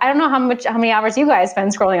TikTok, I don't know how many hours you guys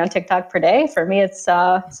spend scrolling on TikTok per day. For me, it's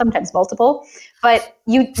sometimes multiple. But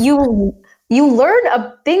you learn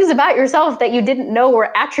things about yourself that you didn't know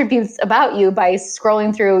were attributes about you by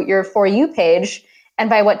scrolling through your For You page and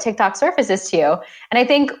by what TikTok surfaces to you. And I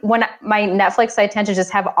think when my Netflix, I tend to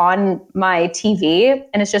just have on my TV,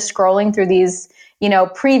 and it's just scrolling through these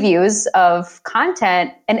previews of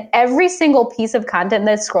content, and every single piece of content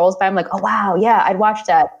that scrolls by, I'm like, oh, wow, yeah, I'd watch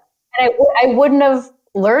that. And I wouldn't have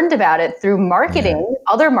learned about it through marketing,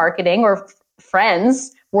 other marketing or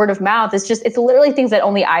friends, word of mouth. It's literally things that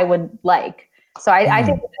only I would like. So I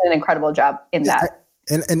think they did an incredible job in that.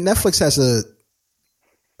 And Netflix has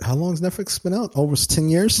how long has Netflix been out? Over 10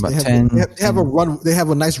 years? About they have a run. They have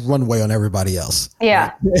a nice runway on everybody else.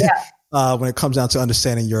 Yeah. Right? Yeah. When it comes down to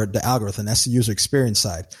understanding the algorithm, that's the user experience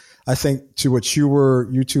side. I think to what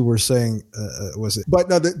you two were saying, was it? But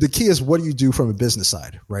no, the key is, what do you do from a business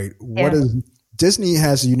side, right? Yeah. Disney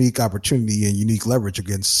has a unique opportunity and unique leverage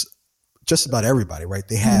against just about everybody, right?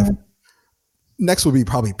 They have, next would be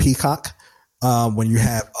probably Peacock. When you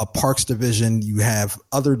have a parks division, you have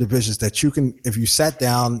other divisions that you can, if you sat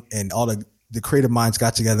down and all the creative minds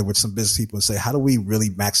got together with some business people and say, how do we really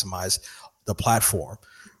maximize the platform?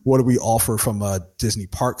 What do we offer from a Disney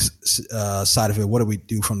Parks side of it? What do we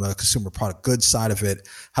do from the consumer product goods side of it?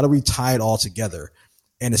 How do we tie it all together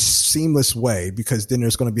in a seamless way? Because then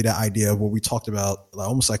there's going to be that idea of what we talked about,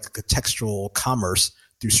 almost like a contextual commerce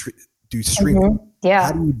through streaming. Mm-hmm. Yeah.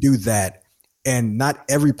 How do you do that? And not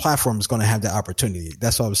every platform is going to have the opportunity.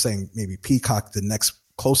 That's why I was saying maybe Peacock, the next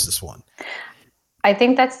closest one. I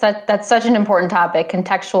think that's such an important topic,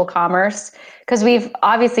 contextual commerce, because we've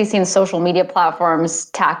obviously seen social media platforms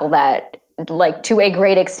tackle that like to a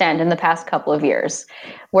great extent in the past couple of years,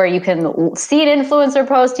 where you can see an influencer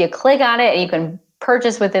post, you click on it, and you can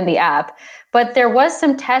purchase within the app. But there was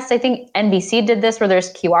some tests, I think NBC did this, where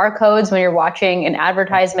there's QR codes when you're watching an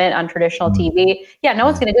advertisement on traditional TV. Yeah, no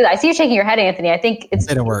one's going to do that. I see you shaking your head, Anthony. I think it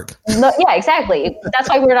didn't work. No, yeah, exactly. That's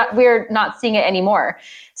why we're not seeing it anymore.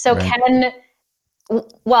 So right.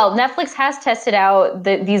 Netflix has tested out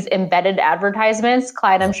these embedded advertisements.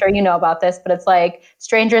 Clyde, I'm sure you know about this, but it's like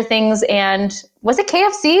Stranger Things and was it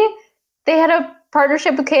KFC? They had a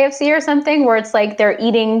partnership with KFC or something where it's like they're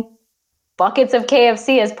eating buckets of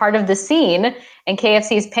KFC as part of the scene, and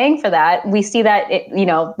KFC is paying for that. We see that,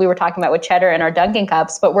 we were talking about with Cheddar and our Dunkin'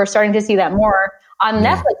 Cups, but we're starting to see that more on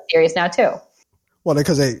Netflix series now too. Well,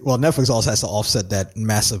 because Netflix also has to offset that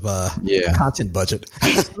massive content budget.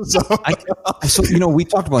 So we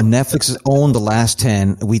talked about Netflix has owned the last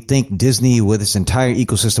 10. We think Disney, with its entire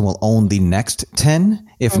ecosystem, will own the next 10,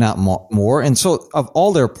 if not more. And so, of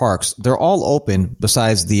all their parks, they're all open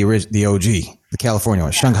besides the OG, the California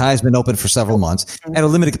one. Shanghai's been open for several months at a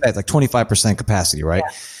limited capacity, like 25% capacity, right?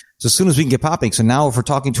 Yeah. So as soon as we can get popping. So now if we're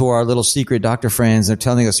talking to our little secret doctor friends, they're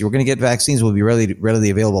telling us we're going to get vaccines will be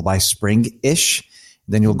readily available by spring-ish.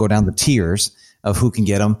 Then you'll go down the tiers of who can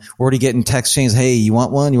get them. We're already getting text chains. Hey, you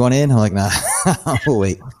want one? You want in? I'm like, nah, we'll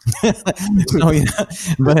wait. But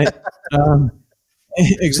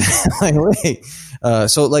Exactly.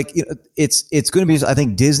 So like, it's going to be, I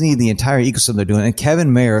think Disney, the entire ecosystem they're doing, and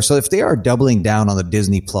Kevin Mayer. So if they are doubling down on the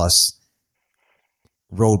Disney Plus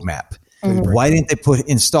roadmap, why didn't they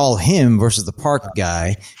install him versus the park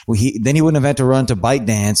guy? Well, then he wouldn't have had to run to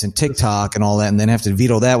ByteDance and TikTok and all that, and then have to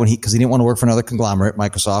veto that because he didn't want to work for another conglomerate,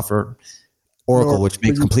 Microsoft or Oracle, which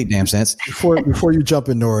makes complete damn sense. Before you jump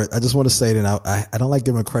in, Nora, I just want to say that I don't like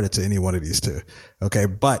giving credit to any one of these two. Okay,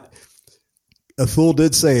 but Athul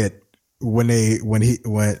did say it when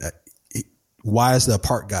why is the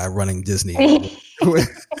park guy running Disney? He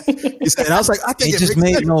said, and I was like, I think it just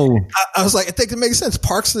made sense. I was like, I think it makes sense.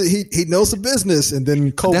 Parks, he knows the business, and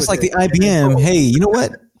then COVID. That's like the IBM. Hey, you know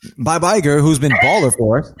what? Bob Iger, who's been baller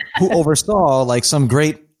for us, who oversaw like some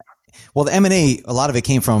great. Well, the M&A, a lot of it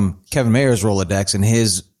came from Kevin Mayer's Rolodex and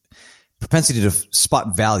his propensity to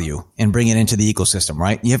spot value and bring it into the ecosystem,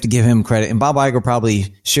 right? You have to give him credit. And Bob Iger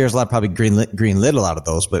probably shares a lot, probably greenlit a lot of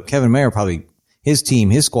those, but Kevin Mayer probably, his team,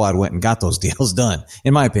 his squad went and got those deals done,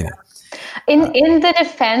 in my opinion. In the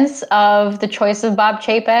defense of the choice of Bob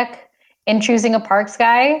Chapek in choosing a parks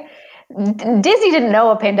guy, Disney didn't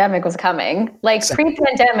know a pandemic was coming. Like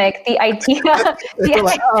pre-pandemic, the idea. There's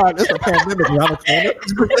a pandemic around the corner.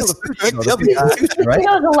 Right? It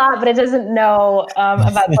knows a lot, but it doesn't know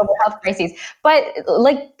about global health crises. But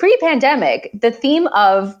like pre-pandemic, the theme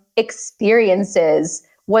of experiences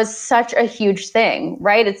was such a huge thing,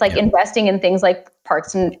 right? It's like investing in things like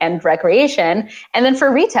parks and recreation. And then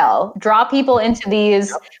for retail, draw people into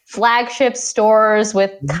these flagship stores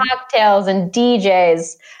with cocktails and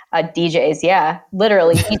DJs.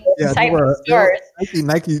 Literally. Stores.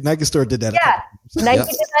 Nike store did that. Yeah,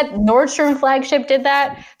 Nike did that. Nordstrom flagship did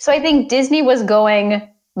that. So I think Disney was going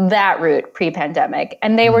that route pre-pandemic,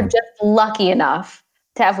 and they were just lucky enough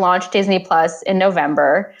to have launched Disney Plus in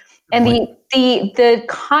November. And the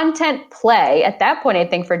content play at that point, I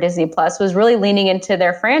think, for Disney Plus was really leaning into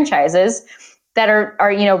their franchises that are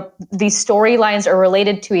these storylines are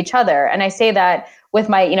related to each other. And I say that with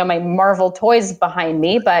my Marvel toys behind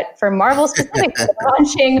me, but for Marvel specifically,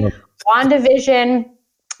 launching WandaVision,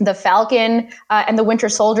 The Falcon, and the Winter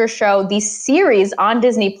Soldier show, these series on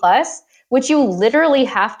Disney Plus, which you literally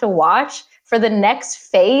have to watch for the next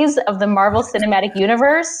phase of the Marvel Cinematic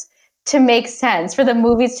Universe to make sense, for the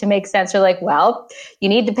movies to make sense. You're like, well, you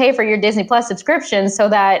need to pay for your Disney Plus subscription so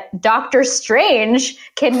that Doctor Strange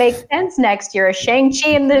can make sense next year. Shang-Chi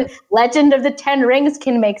and the Legend of the Ten Rings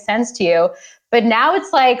can make sense to you. But now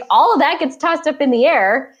it's like all of that gets tossed up in the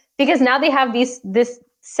air because now they have this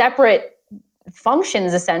separate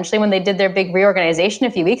functions, essentially, when they did their big reorganization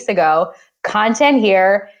a few weeks ago. Content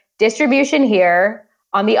here, distribution here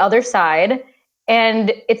on the other side.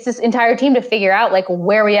 And it's this entire team to figure out like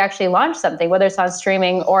where we actually launch something, whether it's on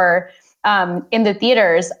streaming or in the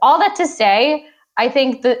theaters. All that to say, I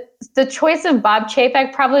think the choice of Bob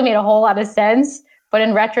Chapek probably made a whole lot of sense, but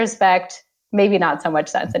in retrospect, maybe not so much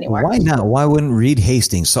sense anymore. Why not? Why wouldn't Reed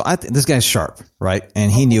Hastings? So this guy's sharp, right?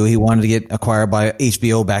 And he knew he wanted to get acquired by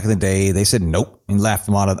HBO back in the day. They said nope and laughed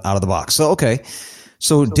him out of the box. So, okay.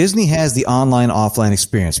 So Disney has the online, offline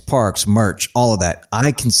experience, parks, merch, all of that.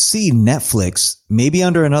 I can see Netflix maybe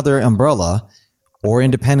under another umbrella or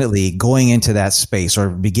independently going into that space or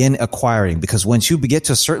begin acquiring, because once you get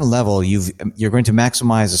to a certain level, you're going to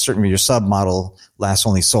maximize your sub model lasts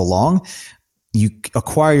only so long. You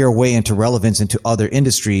acquire your way into relevance into other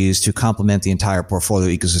industries to complement the entire portfolio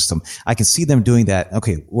ecosystem. I can see them doing that.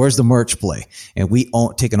 Okay, where's the merch play? And we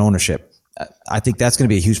take an ownership. I think that's going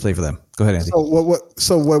to be a huge play for them. Go ahead, Andy.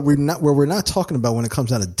 So what we're not talking about when it comes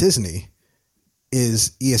down to Disney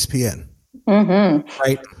is ESPN,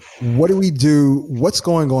 right? What do we do? What's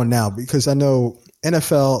going on now? Because I know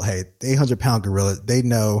NFL, hey, the 800-pound gorilla, they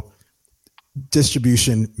know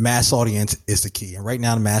distribution, mass audience is the key. And right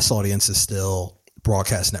now the mass audience is still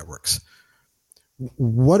broadcast networks.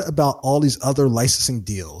 What about all these other licensing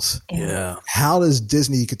deals? Yeah. How does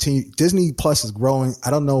Disney continue? Disney Plus is growing.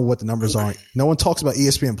 I don't know what the numbers are. No one talks about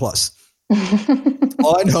ESPN Plus.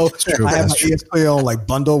 All I know, I have my ESPN like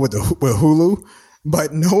bundle with Hulu,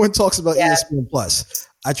 but no one talks about ESPN Plus.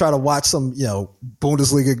 I try to watch some,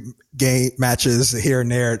 Bundesliga game matches here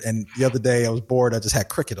and there. And the other day I was bored. I just had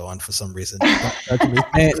cricket on for some reason.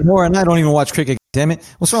 And Nora and I don't even watch cricket. Damn it.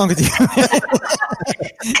 What's wrong with you?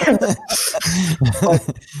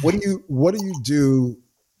 What do you do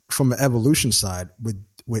from an evolution side with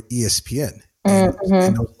ESPN and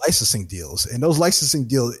those licensing deals? And those licensing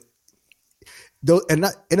deals,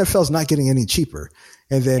 NFL's not getting any cheaper.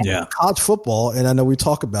 And then college football, and I know we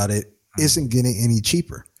talk about it, isn't getting any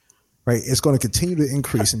cheaper, right? It's going to continue to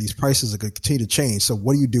increase and these prices are going to continue to change. So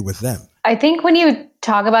what do you do with them? I think when you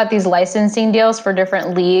talk about these licensing deals for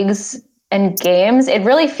different leagues and games, it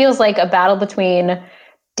really feels like a battle between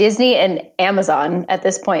Disney and Amazon at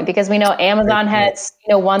this point, because we know Amazon has,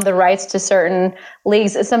 won the rights to certain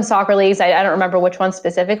leagues, some soccer leagues. I don't remember which one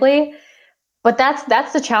specifically, but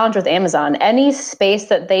that's the challenge with Amazon. Any space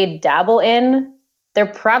that they dabble in, they're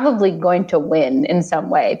probably going to win in some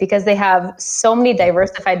way because they have so many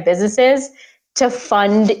diversified businesses to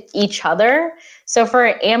fund each other. So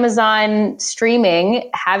for Amazon streaming,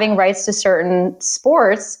 having rights to certain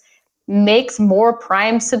sports makes more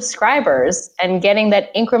Prime subscribers, and getting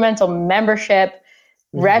that incremental membership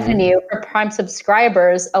revenue for Prime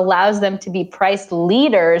subscribers allows them to be price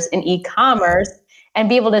leaders in e-commerce and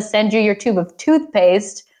be able to send you your tube of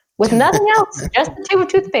toothpaste with nothing else, just the tube of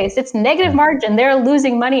toothpaste. It's negative margin. They're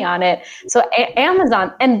losing money on it. So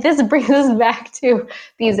Amazon, and this brings us back to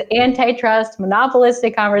these antitrust,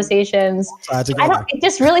 monopolistic conversations. It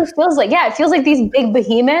just really feels like, it feels like these big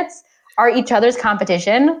behemoths are each other's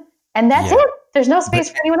competition. And that's it. There's no space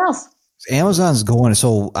for anyone else. Amazon's going.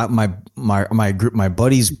 So my group, my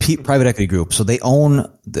buddies, private equity group. So they own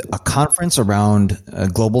a conference around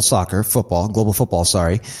global football.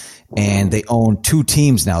 Sorry, and they own 2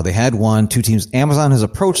 teams now. They had 2 teams. Amazon has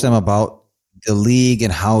approached them about the league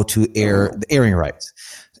and how to air the airing rights.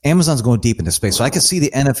 Amazon's going deep into space, so I can see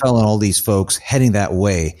the NFL and all these folks heading that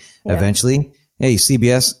way eventually. Hey,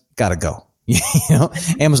 CBS, gotta go.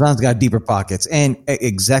 Amazon's got deeper pockets, and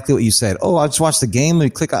exactly what you said. Oh, I just watched the game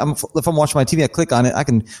and if I'm watching my TV, I click on it. I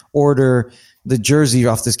can order the jersey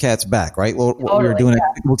off this cat's back, right? Well, we were doing it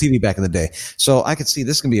on TV back in the day. So I could see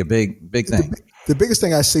this can be a big thing. The biggest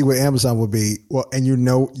thing I see with Amazon would be, and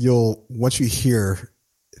you'll, once you hear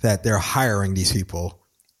that they're hiring these people,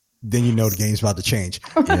 then the game's about to change.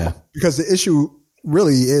 Yeah. Because the issue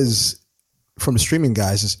really is, from the streaming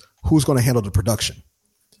guys, is who's going to handle the production.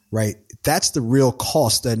 Right. That's the real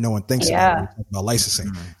cost that no one thinks about when we talk about licensing.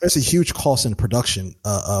 Mm-hmm. There's a huge cost in the production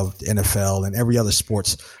of the NFL and every other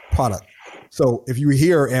sports product. So if you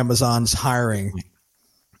hear Amazon's hiring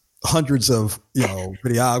hundreds of,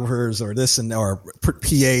 videographers or or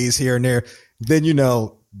PAs here and there, then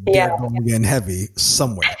they're going in heavy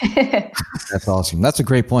somewhere. That's awesome. That's a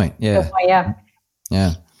great point. Yeah.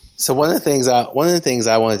 Yeah. So one of the things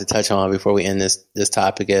I wanted to touch on before we end this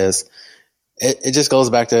topic is, it just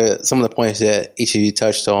goes back to some of the points that each of you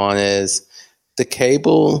touched on. Is the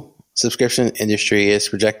cable subscription industry is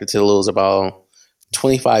projected to lose about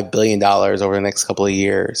 $25 billion over the next couple of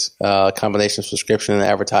years, a combination of subscription and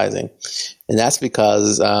advertising. And that's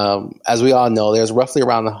because, as we all know, there's roughly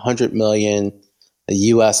around 100 million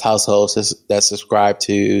U.S. households that subscribe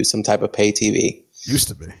to some type of pay TV. Used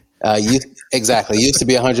to be. Exactly. Used to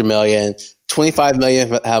be 100 million. 25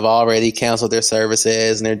 million have already canceled their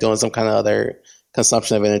services, and they're doing some kind of other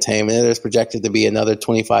consumption of entertainment. And there's projected to be another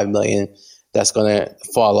 25 million that's going to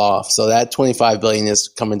fall off. So that 25 billion is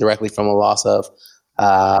coming directly from a loss of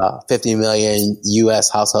 50 million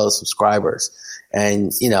U.S. household subscribers.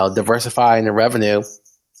 And, diversifying the revenue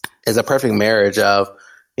is a perfect marriage of,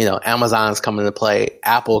 Amazon's coming into play,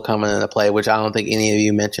 Apple coming into play, which I don't think any of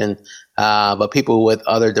you mentioned. But people with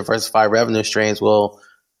other diversified revenue streams will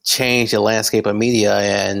change the landscape of media.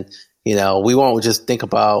 And, we won't just think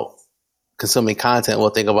about consuming content. We'll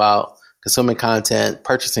think about consuming content,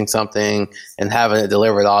 purchasing something, and having it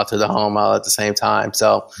delivered all to the home all at the same time.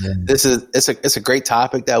 So it's a great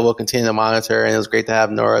topic that we'll continue to monitor. And it was great to have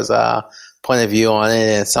Nora's point of view on it.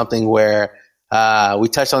 And it's something where we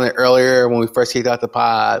touched on it earlier when we first kicked out the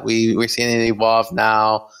pod. We're seeing it evolve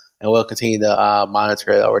now, and we'll continue to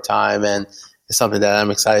monitor it over time. And it's something that I'm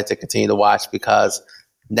excited to continue to watch because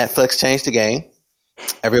Netflix changed the game.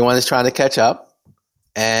 Everyone is trying to catch up,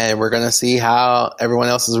 and we're going to see how everyone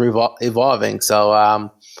else is evolving. So, I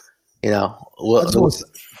just want to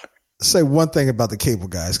say one thing about the cable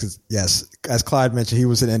guys, because yes, as Clyde mentioned, he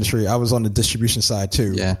was in the industry. I was on the distribution side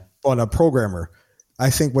too. Yeah. On a programmer, I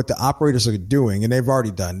think what the operators are doing, and they've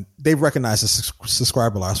already done, they've recognized the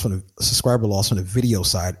subscriber loss from the video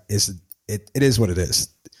side it is what it is.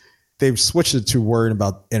 They've switched it to worrying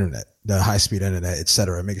about internet, the high speed internet, et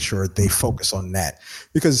cetera, making sure they focus on that.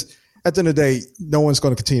 Because at the end of the day, no one's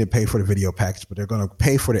going to continue to pay for the video package, but they're going to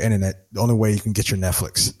pay for the internet the only way you can get your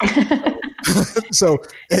Netflix. So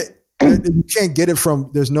you can't get it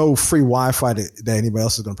there's no free Wi-Fi that anybody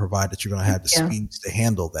else is going to provide that you're going to have the speeds to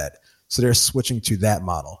handle that. So they're switching to that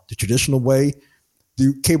model. The traditional way,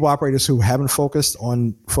 the cable operators who haven't focused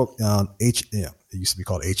on it used to be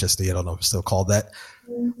called HSD. I don't know if it's still called that.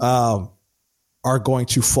 Are going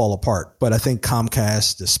to fall apart. But I think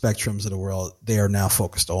Comcast, the Spectrums of the world, they are now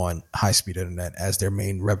focused on high-speed internet as their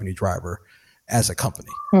main revenue driver as a company.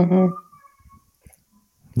 Mm-hmm.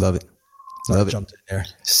 Love it. Love it. Jumped in there.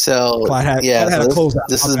 So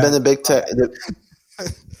this has been a big.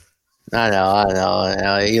 I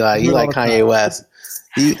know. You like Kanye West.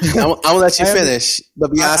 I'm gonna let you finish,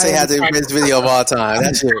 but Beyonce had the greatest video of all time.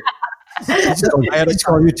 That's it. I had to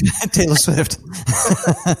call you Taylor Swift.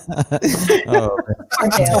 No.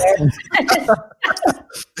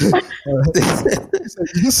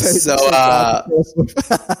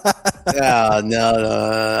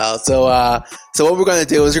 So what we're gonna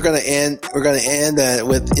do is we're gonna end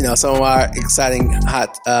with some of our exciting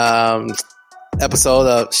hot episode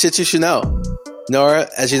of Shit You Should Know. Nora,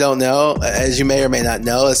 as you may or may not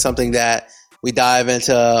know, is something that we dive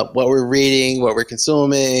into what we're reading, what we're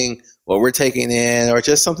consuming, what we're taking in, or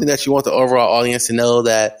just something that you want the overall audience to know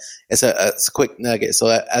that it's a quick nugget. So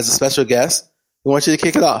as a special guest, we want you to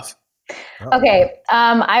kick it off. Okay.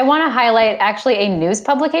 I want to highlight actually a news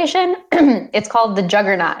publication. It's called The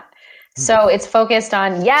Juggernaut. So it's focused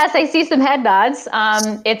on, yes, I see some head nods.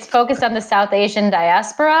 It's focused on the South Asian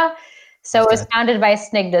diaspora. So it was founded by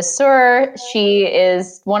Snigdha Sur. She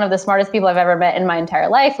is one of the smartest people I've ever met in my entire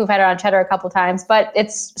life. We've had her on Cheddar a couple times, but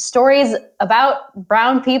it's stories about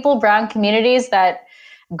brown people, brown communities that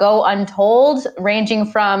go untold, ranging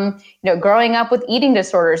from, growing up with eating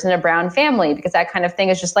disorders in a brown family, because that kind of thing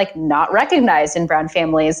is just like not recognized in brown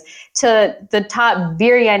families, to the top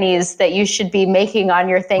biryanis that you should be making on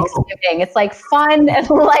your Thanksgiving. It's like fun and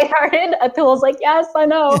lighthearted. Atul's like, yes, I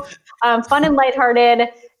know. Fun and lighthearted.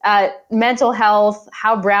 Mental health,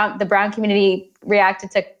 how the brown community reacted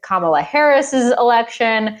to Kamala Harris's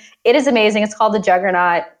election. It is amazing. It's called The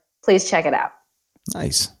Juggernaut. Please check it out.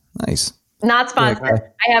 Nice. Not sponsored.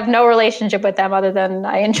 I have no relationship with them other than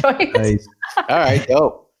I enjoy it. Nice. All right.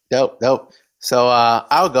 Dope. So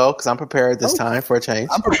I'll go because I'm prepared this time for a change.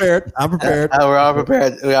 I'm prepared. We're all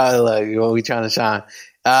prepared. We're trying to shine.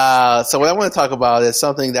 So what I want to talk about is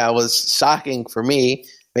something that was shocking for me,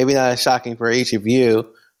 maybe not as shocking for each of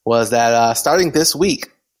you, was that starting this week,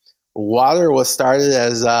 water was started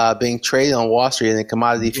as being traded on Wall Street in the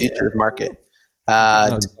commodity futures market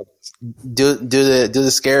due to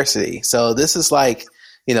the scarcity. So this is like,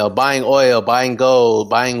 buying oil, buying gold,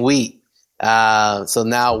 buying wheat. So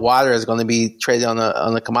now water is going to be traded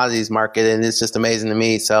on the commodities market, and it's just amazing to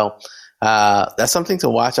me. So that's something to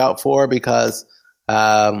watch out for because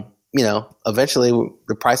eventually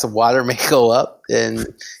the price of water may go up, and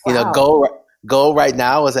gold right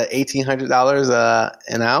now is at $1,800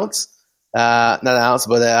 an ounce. Not an ounce,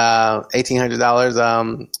 but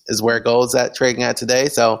 $1,800 is where gold's at trading at today.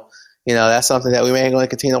 So, that's something that we may going to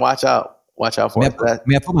continue to watch out for.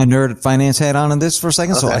 May I put my nerd finance hat on this for a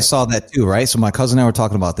second? Okay. So I saw that too, right? So my cousin and I were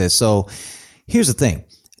talking about this. So here's the thing.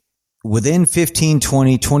 Within 15,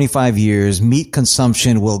 20, 25 years, meat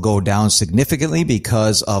consumption will go down significantly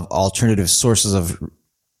because of alternative sources of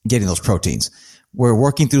getting those proteins. We're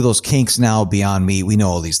working through those kinks now beyond meat. We know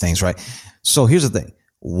all these things, right? So here's the thing.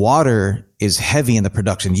 Water is heavy in the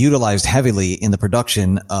production, utilized heavily in the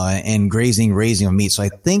production and raising of meat. So I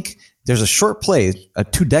think there's a short play.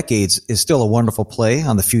 2 decades is still a wonderful play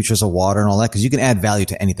on the futures of water and all that, because you can add value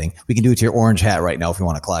to anything. We can do it to your orange hat right now if you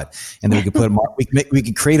want to, Clyde. And then we can put we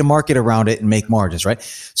can create a market around it and make margins, right?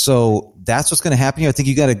 So that's what's going to happen here. I think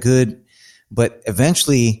you got but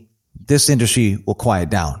eventually this industry will quiet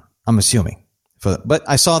down, I'm assuming. But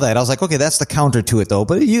I saw that. I was like, okay, that's the counter to it though.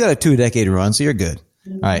 But you got a 2-decade run, so you're good.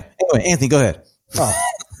 All right. Anyway, Anthony, go ahead. Oh,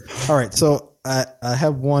 all right. So I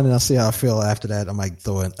have one, and I'll see how I feel after that. I might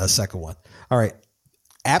throw in a second one. All right.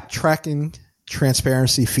 App tracking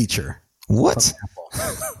transparency feature. What?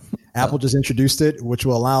 Apple just introduced it, which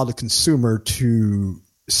will allow the consumer to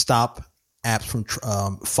stop apps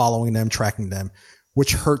from following them, tracking them,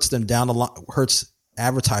 which hurts them down the line, hurts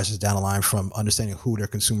advertisers down the line from understanding who their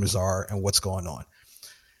consumers are and what's going on.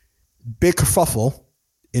 Big kerfuffle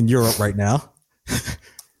in Europe right now.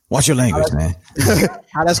 Watch your language, man.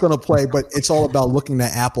 How that's going to play, but it's all about looking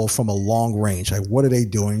at Apple from a long range. Like, what are they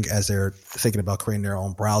doing as they're thinking about creating their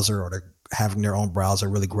own browser, or they're having their own browser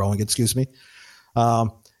really growing? Excuse me.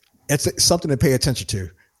 It's something to pay attention to.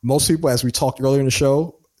 Most people, as we talked earlier in the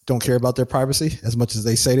show, don't care about their privacy as much as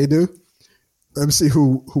they say they do. Let me see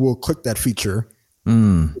who will click that feature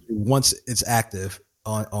once it's active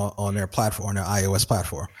on their platform, their iOS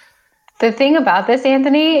platform. The thing about this,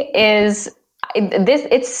 Anthony, is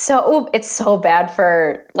it's so bad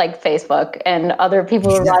for like Facebook and other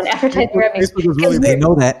people who run advertising. Facebook is really, they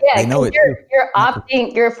know that. Yeah, they know it.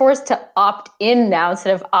 You're forced to opt in now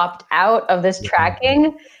instead of opt out of this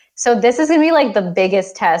tracking. So this is going to be like the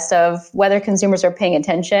biggest test of whether consumers are paying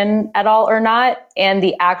attention at all or not, and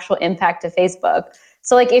the actual impact of Facebook.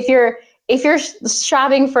 So like if if you're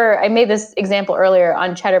shopping for, I made this example earlier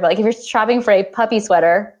on Cheddar, but like if you're shopping for a puppy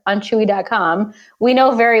sweater on Chewy.com, we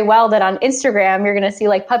know very well that on Instagram, you're going to see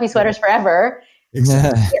like puppy sweaters forever.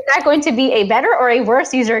 Exactly. Is that going to be a better or a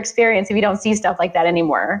worse user experience if you don't see stuff like that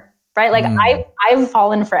anymore? Right? Like I've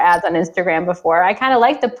fallen for ads on Instagram before. I kind of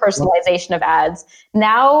like the personalization of ads.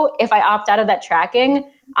 Now, if I opt out of that tracking,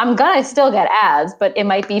 I'm going to still get ads, but it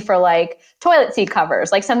might be for like toilet seat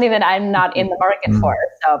covers, like something that I'm not in the market for.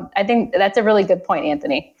 So I think that's a really good point,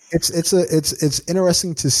 Anthony. It's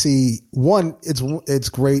interesting to see. One, it's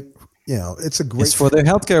great. You know, it's for their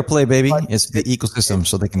healthcare play, baby. It's the ecosystem,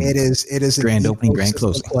 so they can. It is grand opening, grand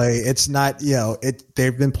closing. Play. It's not, you know,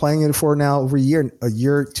 they've been playing it for now over a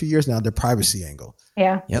year, 2 years now. Their privacy angle.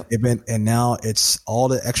 Yeah. Yep. And now it's all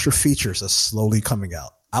the extra features are slowly coming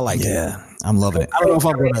out. I like it. Yeah, I'm loving it. I don't know if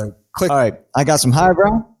I'm going to click. All right, I got some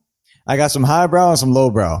highbrow and some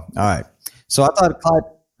lowbrow. All right, so I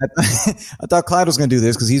thought Clyde was going to do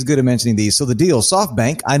this because he's good at mentioning these. So the deal,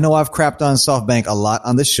 SoftBank. I know I've crapped on SoftBank a lot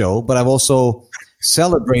on the show, but I've also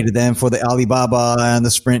celebrated them for the Alibaba and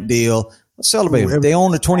the Sprint deal. Celebrated. They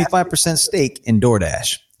own a 25% stake in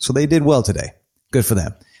DoorDash, so they did well today. Good for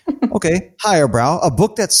them. Okay, higher brow, a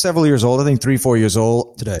book that's several years old, I think 3-4 years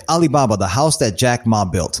old today. Alibaba, the house that Jack Ma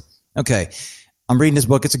built. Okay, I'm reading this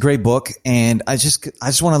book. It's a great book, and I just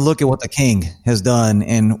want to look at what the king has done.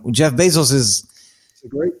 And Jeff Bezos is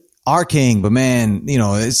our king, but man, you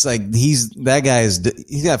know, it's like he's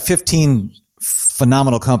got 15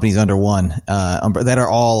 phenomenal companies under one that are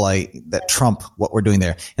all like that trump what we're doing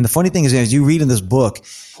there. And the funny thing is, as you read in this book,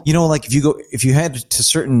 you know, like if you head to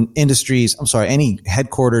certain industries, any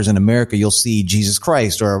headquarters in America, you'll see Jesus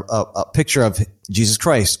Christ or a picture of Jesus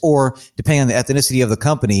Christ, or depending on the ethnicity of the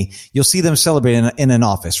company, you'll see them celebrating in an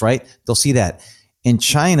office, right? They'll see that. In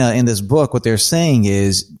China, in this book, what they're saying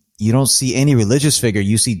is you don't see any religious figure.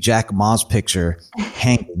 You see Jack Ma's picture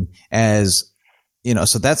hanging as, you know,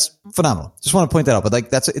 so that's phenomenal. Just want to point that out. But like,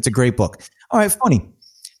 it's a great book. All right, funny.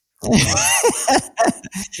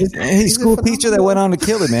 He's a school teacher that went on to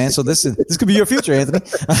kill it, man. So this could be your future, Anthony.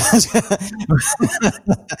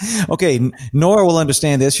 Okay, Nora will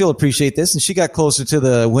understand this. She'll appreciate this, and she got closer to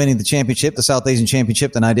the winning the championship, the South Asian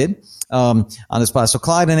Championship, than I did on this spot. So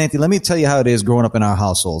Clyde and Anthony, let me tell you how it is growing up in our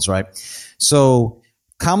households, right? So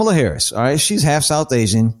Kamala Harris, all right, she's half South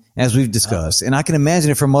Asian, as we've discussed, and I can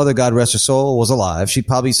imagine if her mother, God rest her soul, was alive, she'd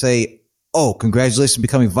probably say, "Oh, congratulations on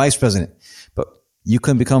becoming vice president." You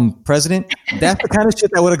couldn't become president? That's the kind of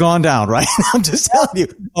shit that would have gone down, right? I'm just telling you.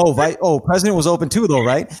 President was open too, though,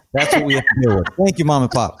 right? That's what we have to deal with. Thank you, Mom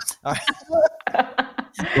and Pop. All right.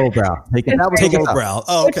 Low brow. Take it low brow.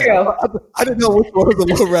 Oh, okay. I didn't know which one was the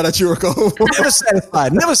low brow that you were going for. Never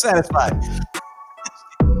satisfied. Never satisfied.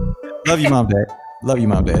 Love you, Mom, Dad. Love you,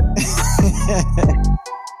 Mom, Dad.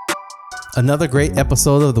 Another great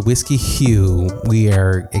episode of the Whiskey Hue. We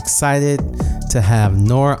are excited to have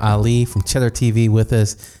Nora Ali from Cheddar TV with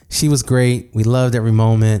us. She was great. We loved every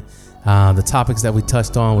moment. The topics that we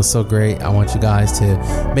touched on was so great. I want you guys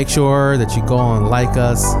to make sure that you go and like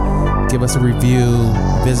us, give us a review,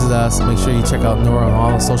 visit us. Make sure you check out Nora on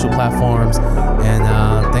all the social platforms. And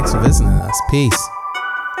thanks for visiting us. Peace.